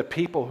the other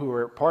people who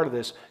are part of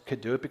this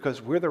could do it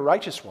because we're the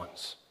righteous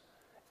ones.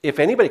 If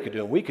anybody could do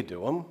them, we could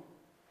do them.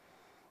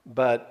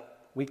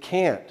 But we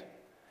can't.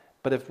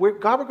 But if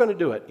God were going to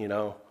do it,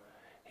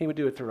 He would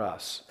do it through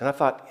us. And I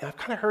thought, I've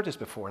kind of heard this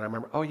before. And I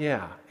remember, oh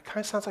yeah, it kind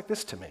of sounds like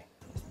this to me.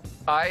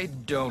 I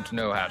don't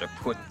know how to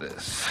put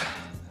this,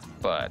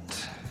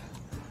 but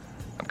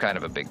I'm kind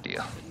of a big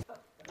deal.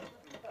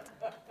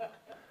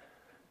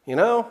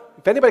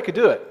 If anybody could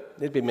do it,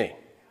 it'd be me.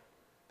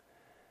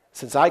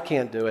 Since I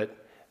can't do it,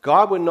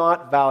 God would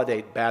not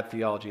validate bad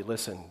theology.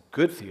 Listen,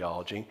 good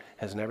theology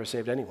has never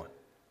saved anyone.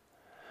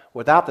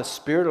 Without the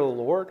Spirit of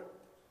the Lord,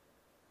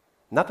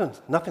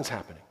 nothing's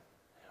happening.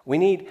 We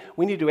need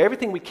to do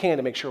everything we can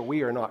to make sure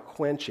we are not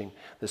quenching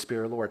the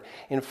Spirit of the Lord.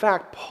 In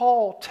fact,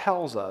 Paul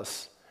tells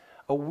us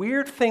a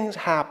weird things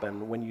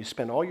happen when you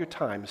spend all your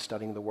time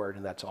studying the Word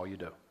and that's all you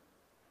do.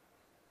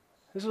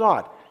 This is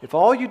odd. If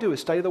all you do is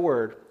study the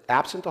Word,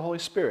 absent the Holy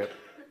Spirit,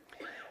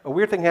 a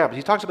weird thing happens.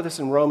 He talks about this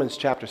in Romans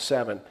chapter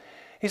 7.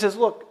 He says,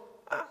 look,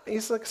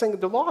 he's like saying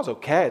the law is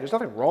okay. There's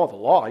nothing wrong with the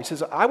law. He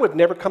says, I would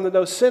never come to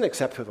know sin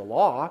except through the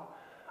law.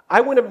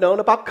 I wouldn't have known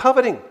about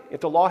coveting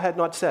if the law had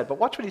not said. But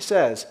watch what he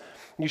says,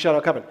 you shall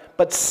not covet.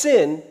 But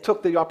sin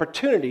took the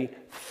opportunity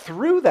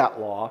through that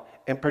law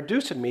and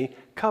produced in me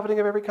coveting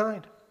of every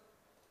kind.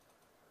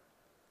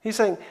 He's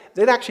saying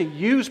they'd actually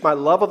used my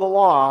love of the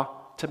law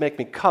to make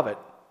me covet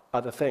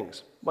other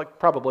things, like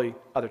probably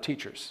other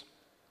teachers'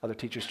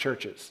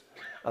 churches,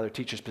 other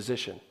teachers'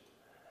 position.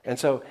 And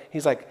so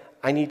he's like,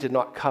 I need to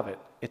not covet.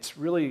 It's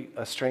really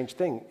a strange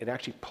thing. It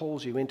actually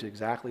pulls you into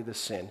exactly the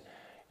sin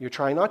you're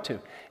trying not to.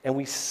 And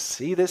we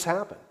see this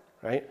happen,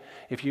 right?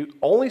 If you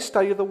only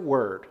study the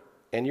Word,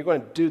 and you're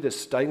going to do this,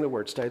 study the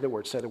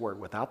Word,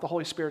 without the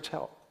Holy Spirit's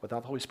help,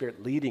 without the Holy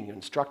Spirit leading you,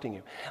 instructing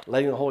you,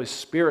 letting the Holy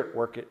Spirit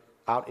work it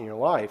out in your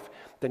life,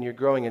 then you're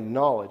growing in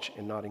knowledge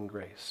and not in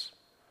grace.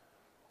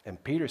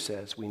 And Peter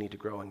says we need to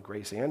grow in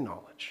grace and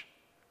knowledge.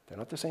 They're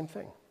not the same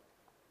thing.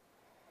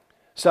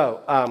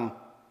 So,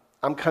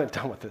 I'm kind of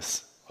done with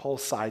this whole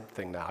side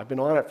thing now. I've been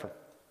on it for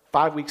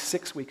 5 weeks,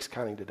 6 weeks,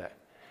 counting today.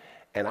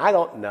 And I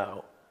don't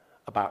know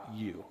about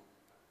you,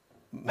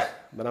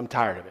 but I'm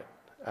tired of it.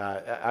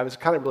 I was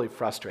kind of really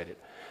frustrated.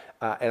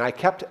 And I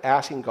kept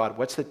asking God,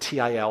 what's the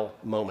TIL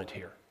moment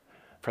here?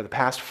 For the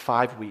past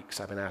 5 weeks,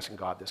 I've been asking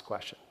God this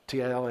question.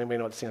 TIL, anybody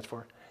know what it stands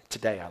for?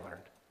 Today I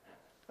learned.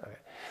 Okay.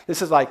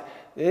 This is like,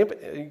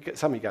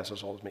 some of you guys are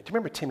as old as me. Do you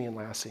remember Timmy and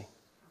Lassie?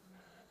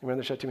 You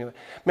remember the show, Timmy and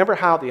Lassie? Remember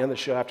how at the end of the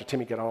show, after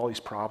Timmy got all these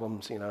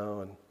problems,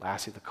 and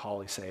Lassie the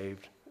collie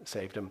saved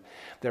him.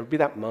 There would be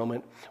that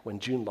moment when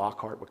June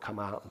Lockhart would come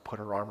out and put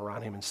her arm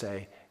around him and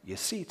say, you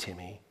see,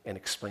 Timmy, and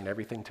explain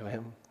everything to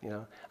him.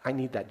 I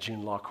need that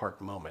June Lockhart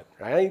moment.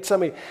 Right? I need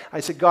somebody. I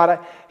said, God,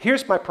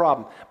 here's my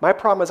problem. My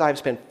problem is I've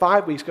spent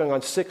 5 weeks, going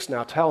on 6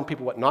 now, telling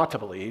people what not to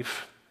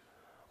believe.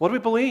 What do we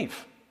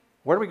believe?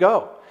 Where do we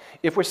go?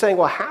 If we're saying,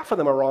 well, half of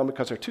them are wrong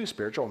because they're too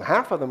spiritual, and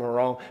half of them are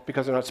wrong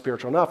because they're not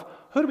spiritual enough,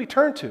 who do we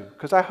turn to?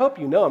 Because I hope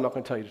you know I'm not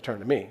going to tell you to turn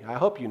to me. I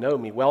hope you know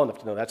me well enough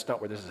to know that's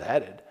not where this is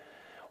headed.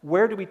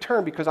 Where do we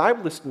turn? Because I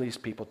listen to these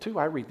people too.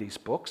 I read these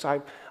books.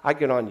 I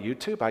get on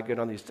YouTube.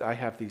 I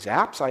have these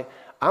apps.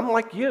 I'm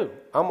like you.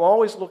 I'm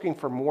always looking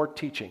for more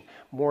teaching,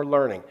 more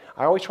learning.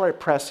 I always try to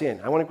press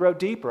in. I want to grow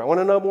deeper. I want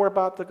to know more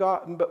about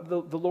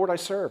the Lord I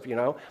serve,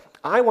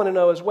 I want to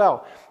know as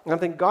well. And I'm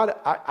thinking, God,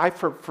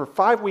 for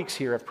 5 weeks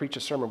here, I've preached a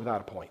sermon without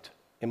a point,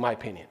 in my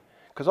opinion.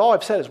 Because all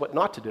I've said is what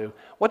not to do.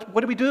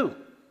 What do we do?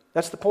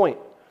 That's the point.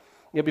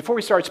 Before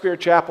we started Spirit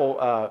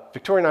Chapel,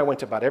 Victoria and I went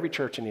to about every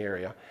church in the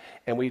area,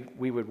 and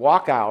we would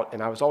walk out,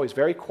 and I was always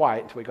very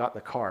quiet until we got in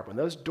the car. When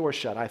those doors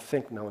shut, I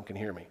think no one can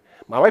hear me.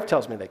 My wife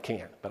tells me they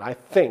can, but I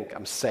think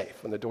I'm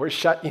safe when the doors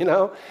shut,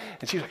 And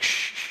she's like,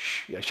 shh,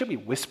 shh. I should be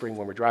whispering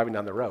when we're driving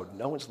down the road.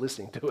 No one's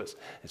listening to us.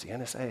 Does the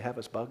NSA have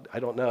us bugged? I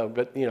don't know,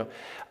 but,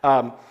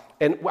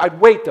 and I'd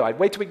wait, though. I'd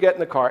wait till we get in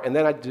the car, and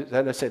then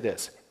I'd say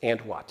this,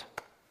 and what?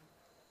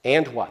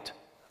 And what?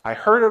 I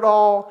heard it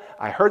all.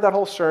 I heard that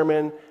whole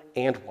sermon,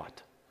 and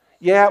what?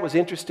 Yeah, it was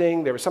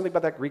interesting. There was something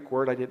about that Greek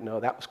word I didn't know.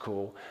 That was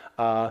cool.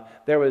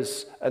 There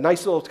was a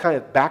nice little kind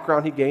of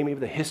background he gave me,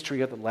 the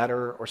history of the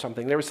letter or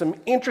something. There was some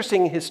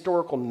interesting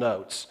historical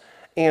notes.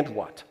 And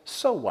what?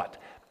 So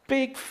what?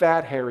 Big,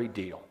 fat, hairy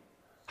deal.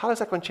 How is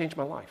that going to change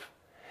my life?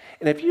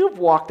 And if you've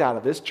walked out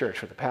of this church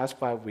for the past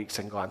 5 weeks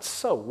and gone,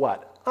 so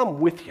what? I'm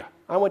with you.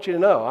 I want you to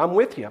know, I'm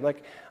with you. I'm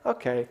like,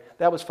 okay,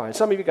 that was fine.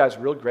 Some of you guys are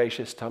real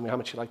gracious, tell me how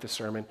much you liked the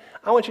sermon.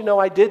 I want you to know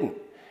I didn't.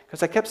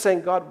 Because I kept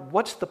saying, God,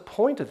 what's the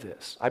point of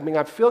this? I mean,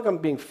 I feel like I'm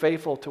being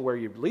faithful to where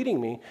you're leading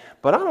me,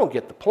 but I don't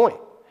get the point.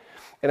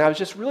 And I was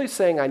just really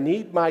saying, I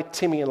need my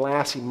Timmy and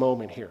Lassie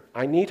moment here.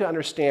 I need to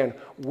understand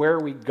where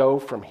we go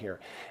from here.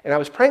 And I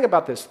was praying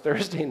about this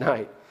Thursday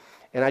night,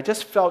 and I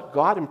just felt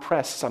God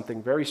impressed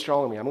something very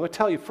strong on me. I'm going to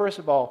tell you, first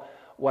of all,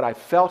 what I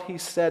felt he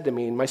said to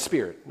me in my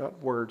spirit,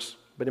 not words,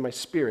 but in my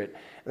spirit,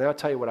 and then I'll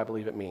tell you what I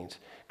believe it means.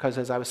 Because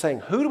as I was saying,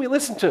 who do we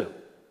listen to?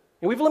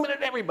 And we've limited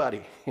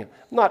everybody.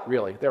 Not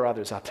really. There are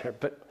others out there,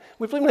 but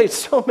we've limited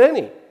so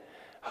many.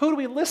 Who do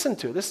we listen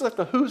to? This is like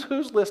the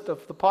who's list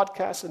of the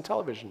podcasts and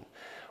television.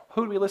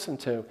 Who do we listen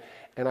to?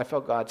 And I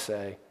felt God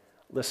say,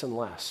 listen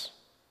less,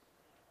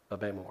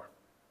 obey more.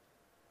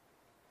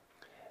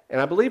 And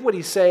I believe what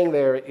he's saying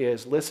there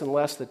is listen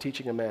less to the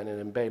teaching of men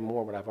and obey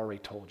more what I've already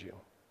told you.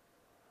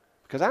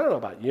 Because I don't know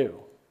about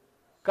you.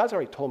 God's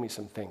already told me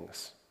some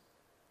things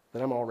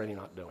that I'm already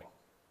not doing.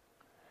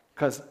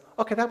 Because,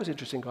 okay, that was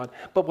interesting, God.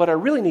 But what I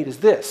really need is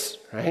this,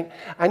 right?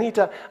 I need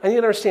to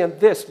understand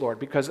this, Lord,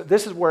 because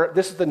this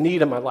is the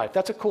need of my life.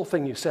 That's a cool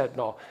thing you said,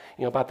 no,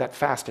 about that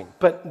fasting.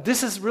 But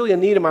this is really a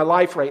need in my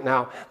life right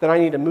now that I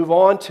need to move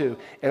on to,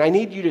 and I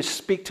need you to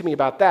speak to me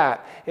about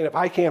that. And if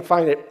I can't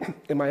find it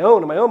in my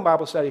own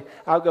Bible study,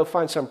 I'll go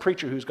find some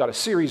preacher who's got a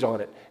series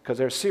on it, because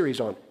there's a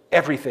series on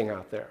everything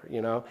out there,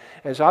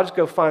 And so I'll just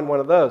go find one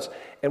of those.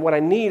 And what I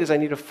need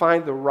to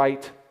find the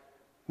right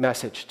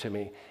message to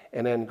me.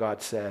 And then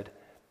God said,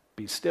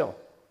 be still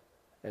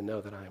and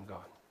know that I am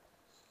God.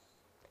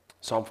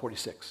 Psalm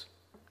 46,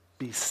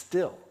 be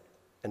still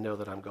and know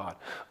that I'm God.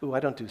 Ooh,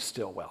 I don't do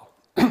still well.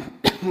 I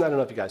don't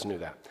know if you guys knew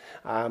that.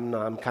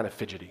 I'm kind of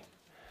fidgety.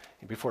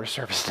 Before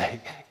service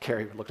day,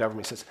 Carrie looked over at me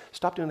and says,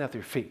 stop doing that with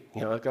your feet.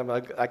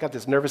 I got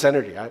this nervous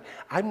energy.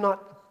 I'm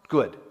not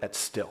good at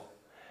still.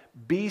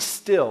 Be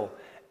still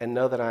and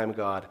know that I am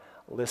God.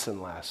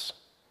 Listen less,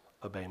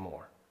 obey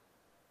more.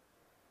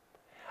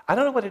 I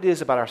don't know what it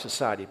is about our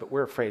society, but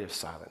we're afraid of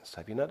silence.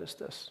 Have you noticed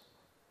this?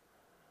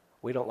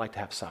 We don't like to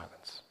have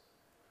silence.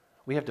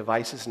 We have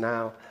devices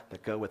now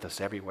that go with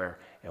us everywhere,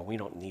 and we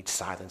don't need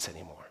silence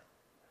anymore.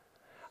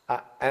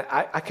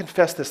 I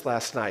confessed this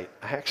last night.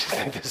 I actually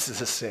think this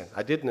is a sin.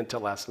 I didn't until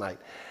last night.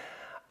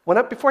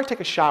 Before I take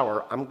a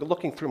shower, I'm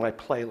looking through my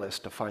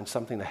playlist to find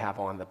something to have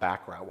on in the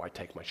background while I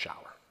take my shower.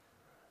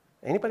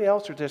 Anybody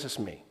else, or is this just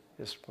me?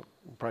 It's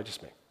probably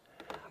just me.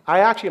 I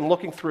actually am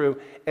looking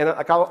through, and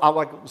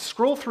I'll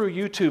scroll through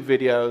YouTube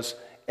videos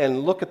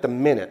and look at the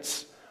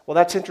minutes. Well,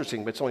 that's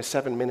interesting, but it's only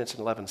 7 minutes and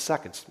 11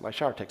 seconds. My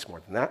shower takes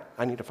more than that.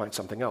 I need to find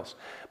something else.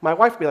 My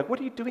wife would be like, what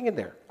are you doing in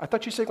there? I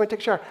thought you said you were going to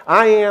take a shower.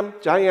 I am.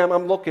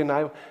 I'm looking.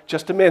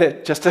 Just a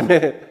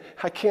minute.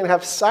 I can't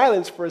have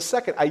silence for a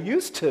second. I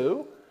used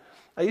to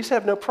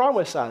have no problem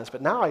with silence,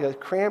 but now I got to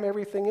cram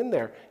everything in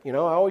there. I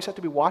always have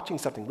to be watching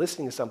something,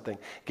 listening to something,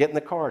 get in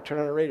the car, turn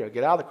on the radio,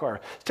 get out of the car,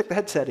 stick the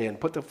headset in,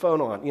 put the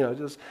phone on.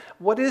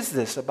 What is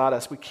this about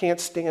us? We can't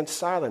stand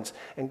silence.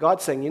 And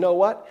God's saying, you know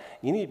what?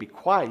 You need to be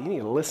quiet. You need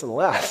to listen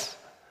less.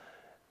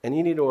 And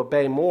you need to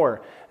obey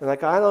more. And I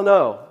don't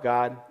know,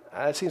 God.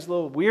 It seems a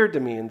little weird to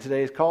me in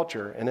today's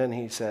culture. And then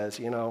he says,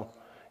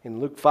 in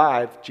Luke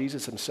 5,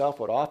 Jesus himself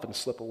would often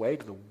slip away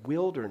to the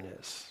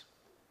wilderness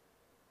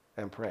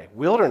and pray.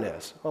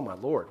 Wilderness. Oh, my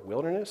Lord,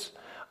 wilderness?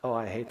 Oh,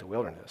 I hate the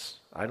wilderness.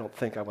 I don't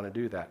think I want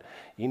to do that.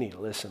 You need to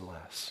listen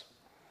less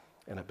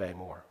and obey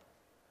more.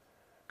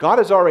 God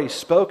has already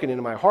spoken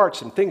into my heart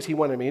some things he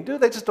wanted me to do.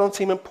 They just don't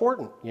seem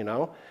important,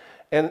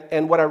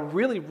 And what I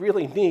really,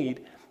 really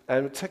need,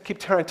 and to keep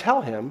trying to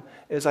tell him,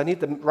 is I need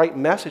the right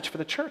message for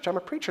the church. I'm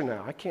a preacher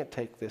now. I can't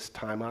take this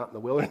time out in the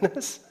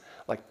wilderness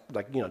like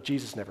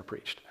Jesus never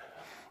preached.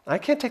 I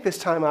can't take this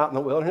time out in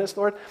the wilderness,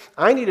 Lord.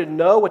 I need to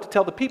know what to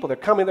tell the people. They're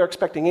coming, they're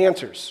expecting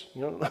answers.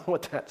 You don't know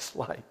what that's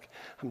like.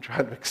 I'm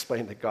trying to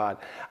explain to God.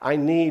 I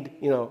need,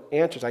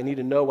 answers. I need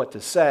to know what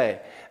to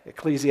say.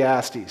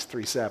 Ecclesiastes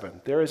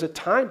 3:7. There is a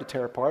time to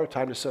tear apart, a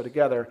time to sew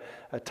together,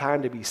 a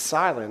time to be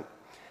silent,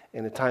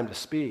 and a time to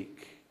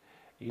speak.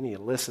 You need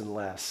to listen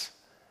less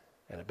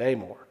and obey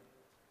more.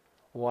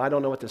 Well, I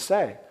don't know what to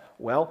say.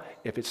 Well,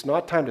 if it's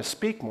not time to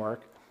speak,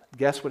 Mark,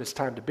 guess what it's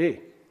time to be?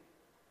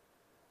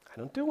 I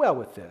don't do well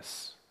with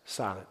this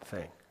silent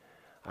thing.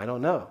 I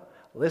don't know.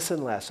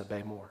 Listen less,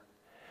 obey more.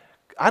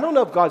 I don't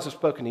know if God's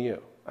spoken to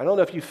you. I don't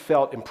know if you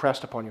felt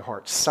impressed upon your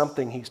heart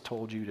something he's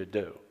told you to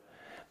do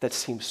that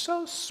seems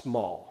so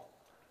small.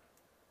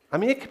 I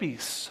mean, it could be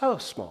so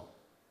small.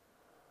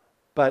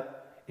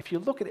 But if you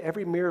look at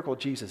every miracle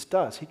Jesus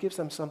does, he gives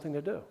them something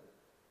to do.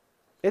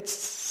 It's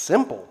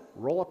simple.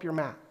 Roll up your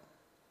mat.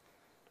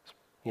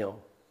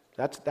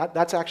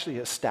 That's actually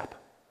a step.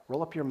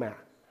 Roll up your mat.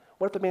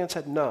 What if the man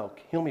said, no,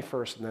 heal me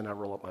first and then I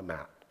roll up my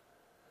mat?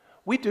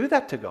 We do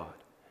that to God.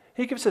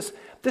 He gives us,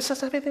 this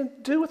doesn't have anything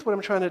to do with what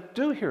I'm trying to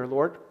do here,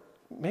 Lord.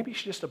 Maybe you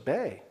should just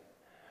obey.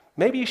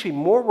 Maybe you should be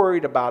more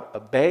worried about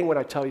obeying what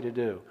I tell you to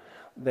do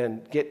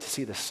than get to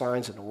see the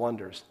signs and the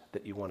wonders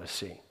that you want to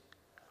see.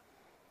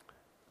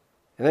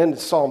 And then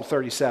Psalm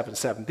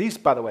 37:7. These,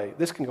 by the way,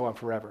 this can go on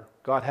forever.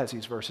 God has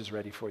these verses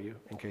ready for you,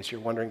 in case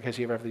you're wondering, in case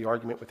you ever have the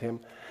argument with him.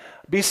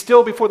 Be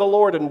still before the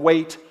Lord and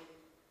wait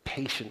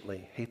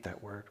patiently. Hate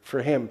that word.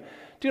 For him.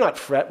 Do not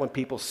fret when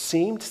people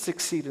seem to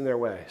succeed in their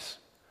ways,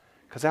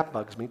 because that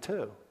bugs me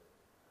too.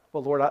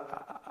 Well, Lord,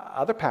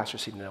 other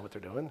pastors seem to know what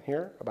they're doing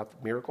here about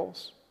the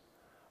miracles.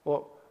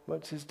 Well,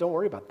 it says, don't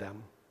worry about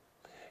them.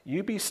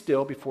 You be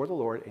still before the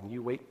Lord and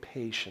you wait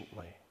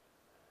patiently.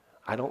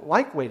 I don't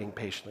like waiting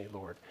patiently,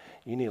 Lord.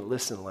 You need to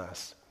listen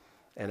less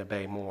and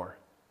obey more.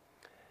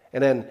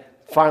 And then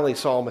finally,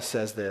 Psalmist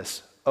says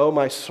this, "O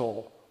my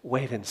soul,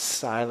 wait in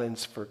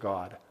silence for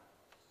God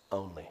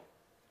only.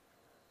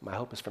 My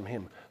hope is from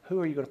him." Who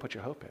are you going to put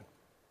your hope in?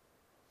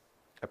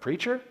 A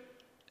preacher?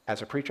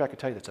 As a preacher, I can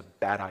tell you that's a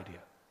bad idea.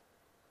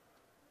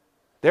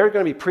 There are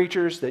going to be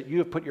preachers that you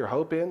have put your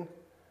hope in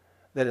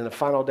that in the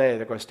final day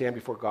they're going to stand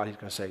before God. He's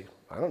going to say,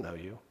 I don't know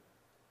you.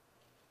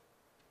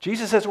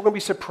 Jesus says we're going to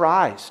be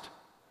surprised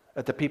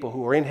at the people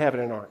who are in heaven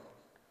and aren't.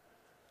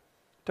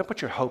 Don't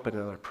put your hope in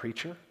another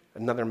preacher,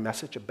 another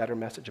message, a better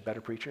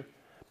preacher,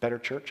 better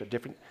church, a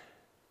different.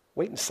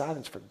 Wait in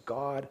silence for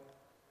God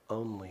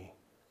only.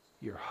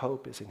 Your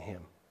hope is in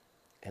him.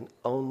 And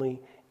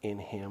only in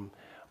him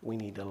we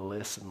need to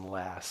listen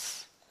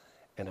less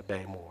and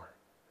obey more.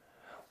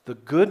 The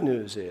good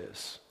news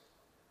is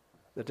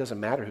that it doesn't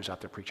matter who's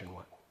out there preaching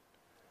what,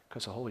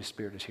 because the Holy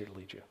Spirit is here to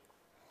lead you.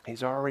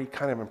 He's already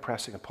kind of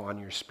impressing upon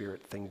your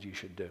spirit things you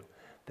should do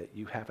that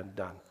you haven't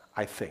done,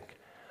 I think.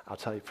 I'll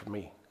tell you, for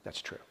me,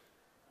 that's true.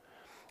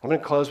 I'm going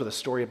to close with a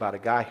story about a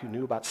guy who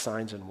knew about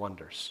signs and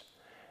wonders.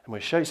 I'm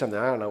going to show you something.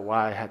 I don't know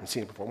why I hadn't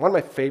seen it before. One of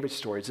my favorite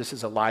stories, this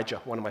is Elijah,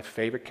 one of my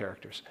favorite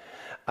characters.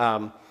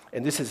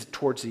 And this is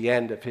towards the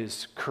end of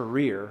his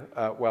career.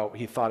 Well,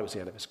 he thought it was the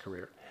end of his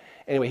career.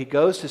 Anyway, he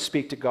goes to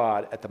speak to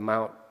God at the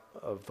Mount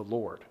of the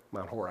Lord,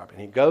 Mount Horeb.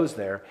 And he goes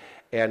there,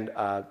 and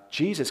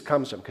Jesus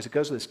comes to him, because he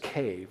goes to this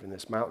cave in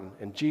this mountain.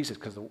 And Jesus,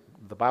 because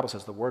the Bible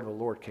says the word of the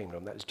Lord came to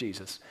him, that is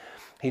Jesus.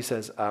 He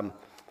says,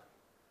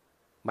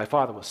 my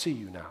Father will see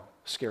you now.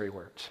 Scary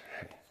words.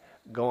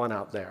 Go on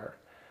out there.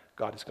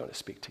 God is going to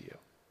speak to you.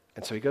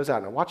 And so he goes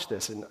out, and watch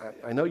this, and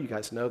I know you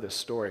guys know this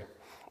story,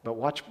 but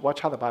watch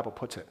how the Bible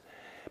puts it.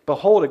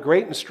 Behold, a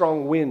great and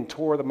strong wind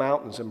tore the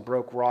mountains and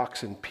broke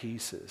rocks in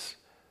pieces.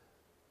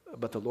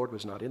 But the Lord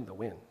was not in the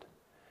wind.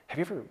 Have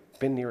you ever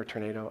been near a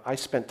tornado? I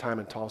spent time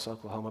in Tulsa,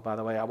 Oklahoma, by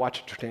the way. I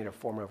watched a tornado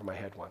form over my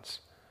head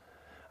once.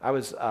 I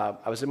was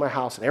in my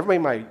house, and everybody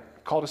in my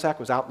cul-de-sac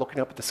was out looking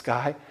up at the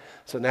sky.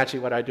 So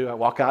naturally what I do, I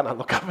walk out and I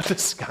look up at the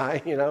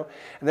sky, And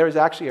there was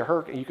actually a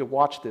hurricane. You could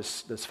watch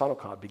this funnel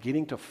cloud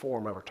beginning to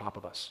form over top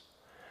of us.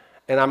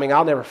 And I mean,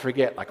 I'll never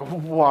forget, like,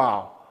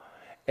 wow.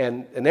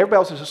 And everybody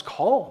else was just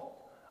calm.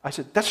 I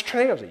said, that's a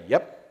tornado. I said,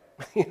 yep.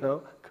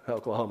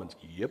 Oklahomans,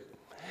 yep.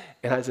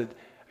 And I said,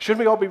 shouldn't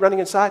we all be running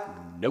inside?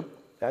 Nope.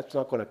 That's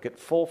not going to get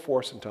full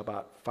force until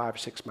about 5 or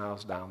 6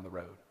 miles down the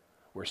road.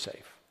 We're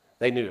safe.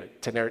 They knew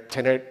it.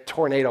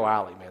 Tornado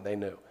Alley, man, they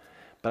knew.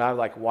 But I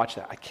like watch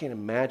that. I can't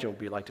imagine what it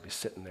would be like to be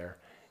sitting there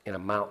in a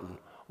mountain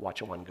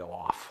watching one go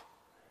off,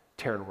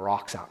 tearing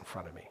rocks out in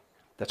front of me.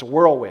 That's a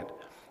whirlwind.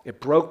 It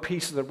broke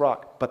pieces of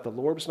rock, but the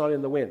Lord was not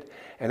in the wind.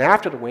 And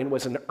after the wind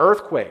was an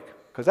earthquake,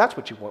 because that's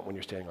what you want when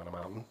you're standing on a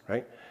mountain,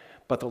 right?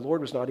 But the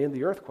Lord was not in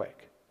the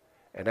earthquake.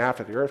 And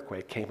after the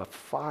earthquake came a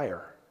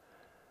fire,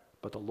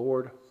 but the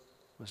Lord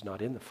was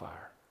not in the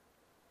fire.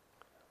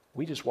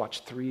 We just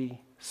watched 3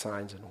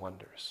 signs and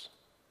wonders,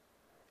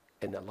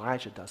 and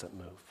Elijah doesn't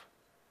move.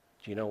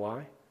 Do you know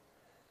why?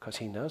 Because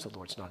he knows the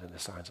Lord's not in the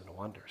signs and the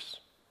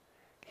wonders.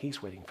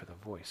 He's waiting for the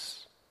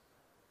voice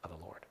of the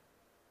Lord.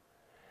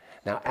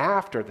 Now,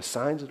 after the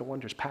signs and the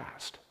wonders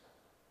passed,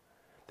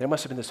 there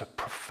must have been this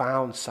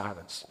profound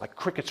silence, like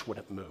crickets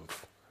wouldn't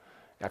move.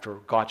 after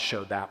God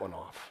showed that one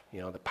off.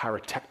 You know, the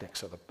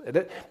pyrotechnics of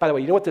the... By the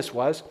way, you know what this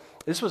was?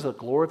 This was the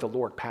glory of the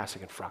Lord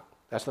passing in front.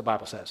 That's what the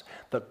Bible says.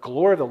 The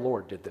glory of the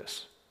Lord did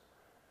this.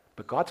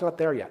 But God's not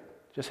there yet.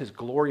 Just his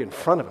glory in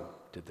front of him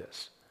did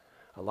this.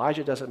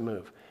 Elijah doesn't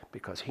move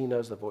because he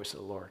knows the voice of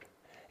the Lord.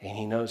 And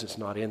he knows it's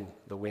not in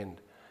the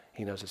wind.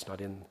 He knows it's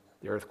not in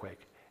the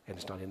earthquake. And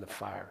it's not in the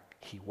fire.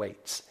 He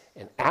waits.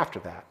 And after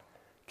that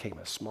came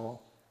a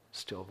small,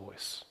 still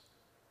voice,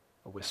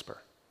 a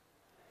whisper.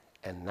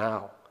 And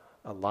now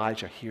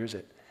Elijah hears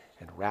it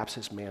and wraps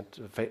his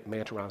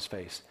mantle around his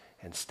face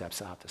and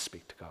steps out to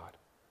speak to God.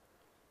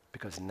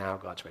 Because now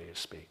God's ready to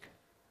speak.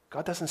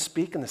 God doesn't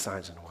speak in the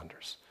signs and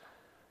wonders.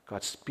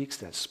 God speaks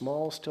that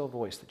small, still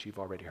voice that you've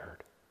already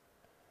heard.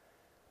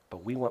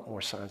 But we want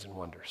more signs and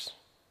wonders.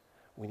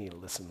 We need to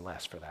listen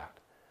less for that.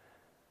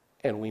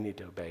 And we need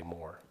to obey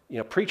more. You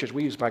know, preachers,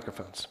 we use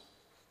microphones.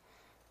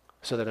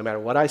 So that no matter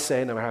what I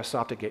say, no matter how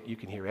soft I get, you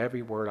can hear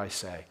every word I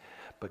say.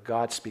 But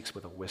God speaks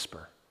with a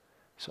whisper.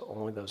 So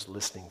only those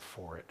listening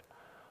for it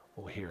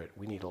will hear it.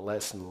 We need to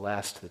listen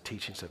less to the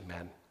teachings of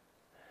men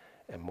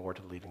and more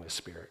to the leading of the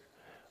Spirit.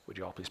 Would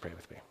you all please pray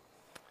with me?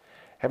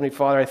 Heavenly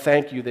Father, I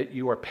thank you that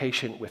you are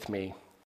patient with me.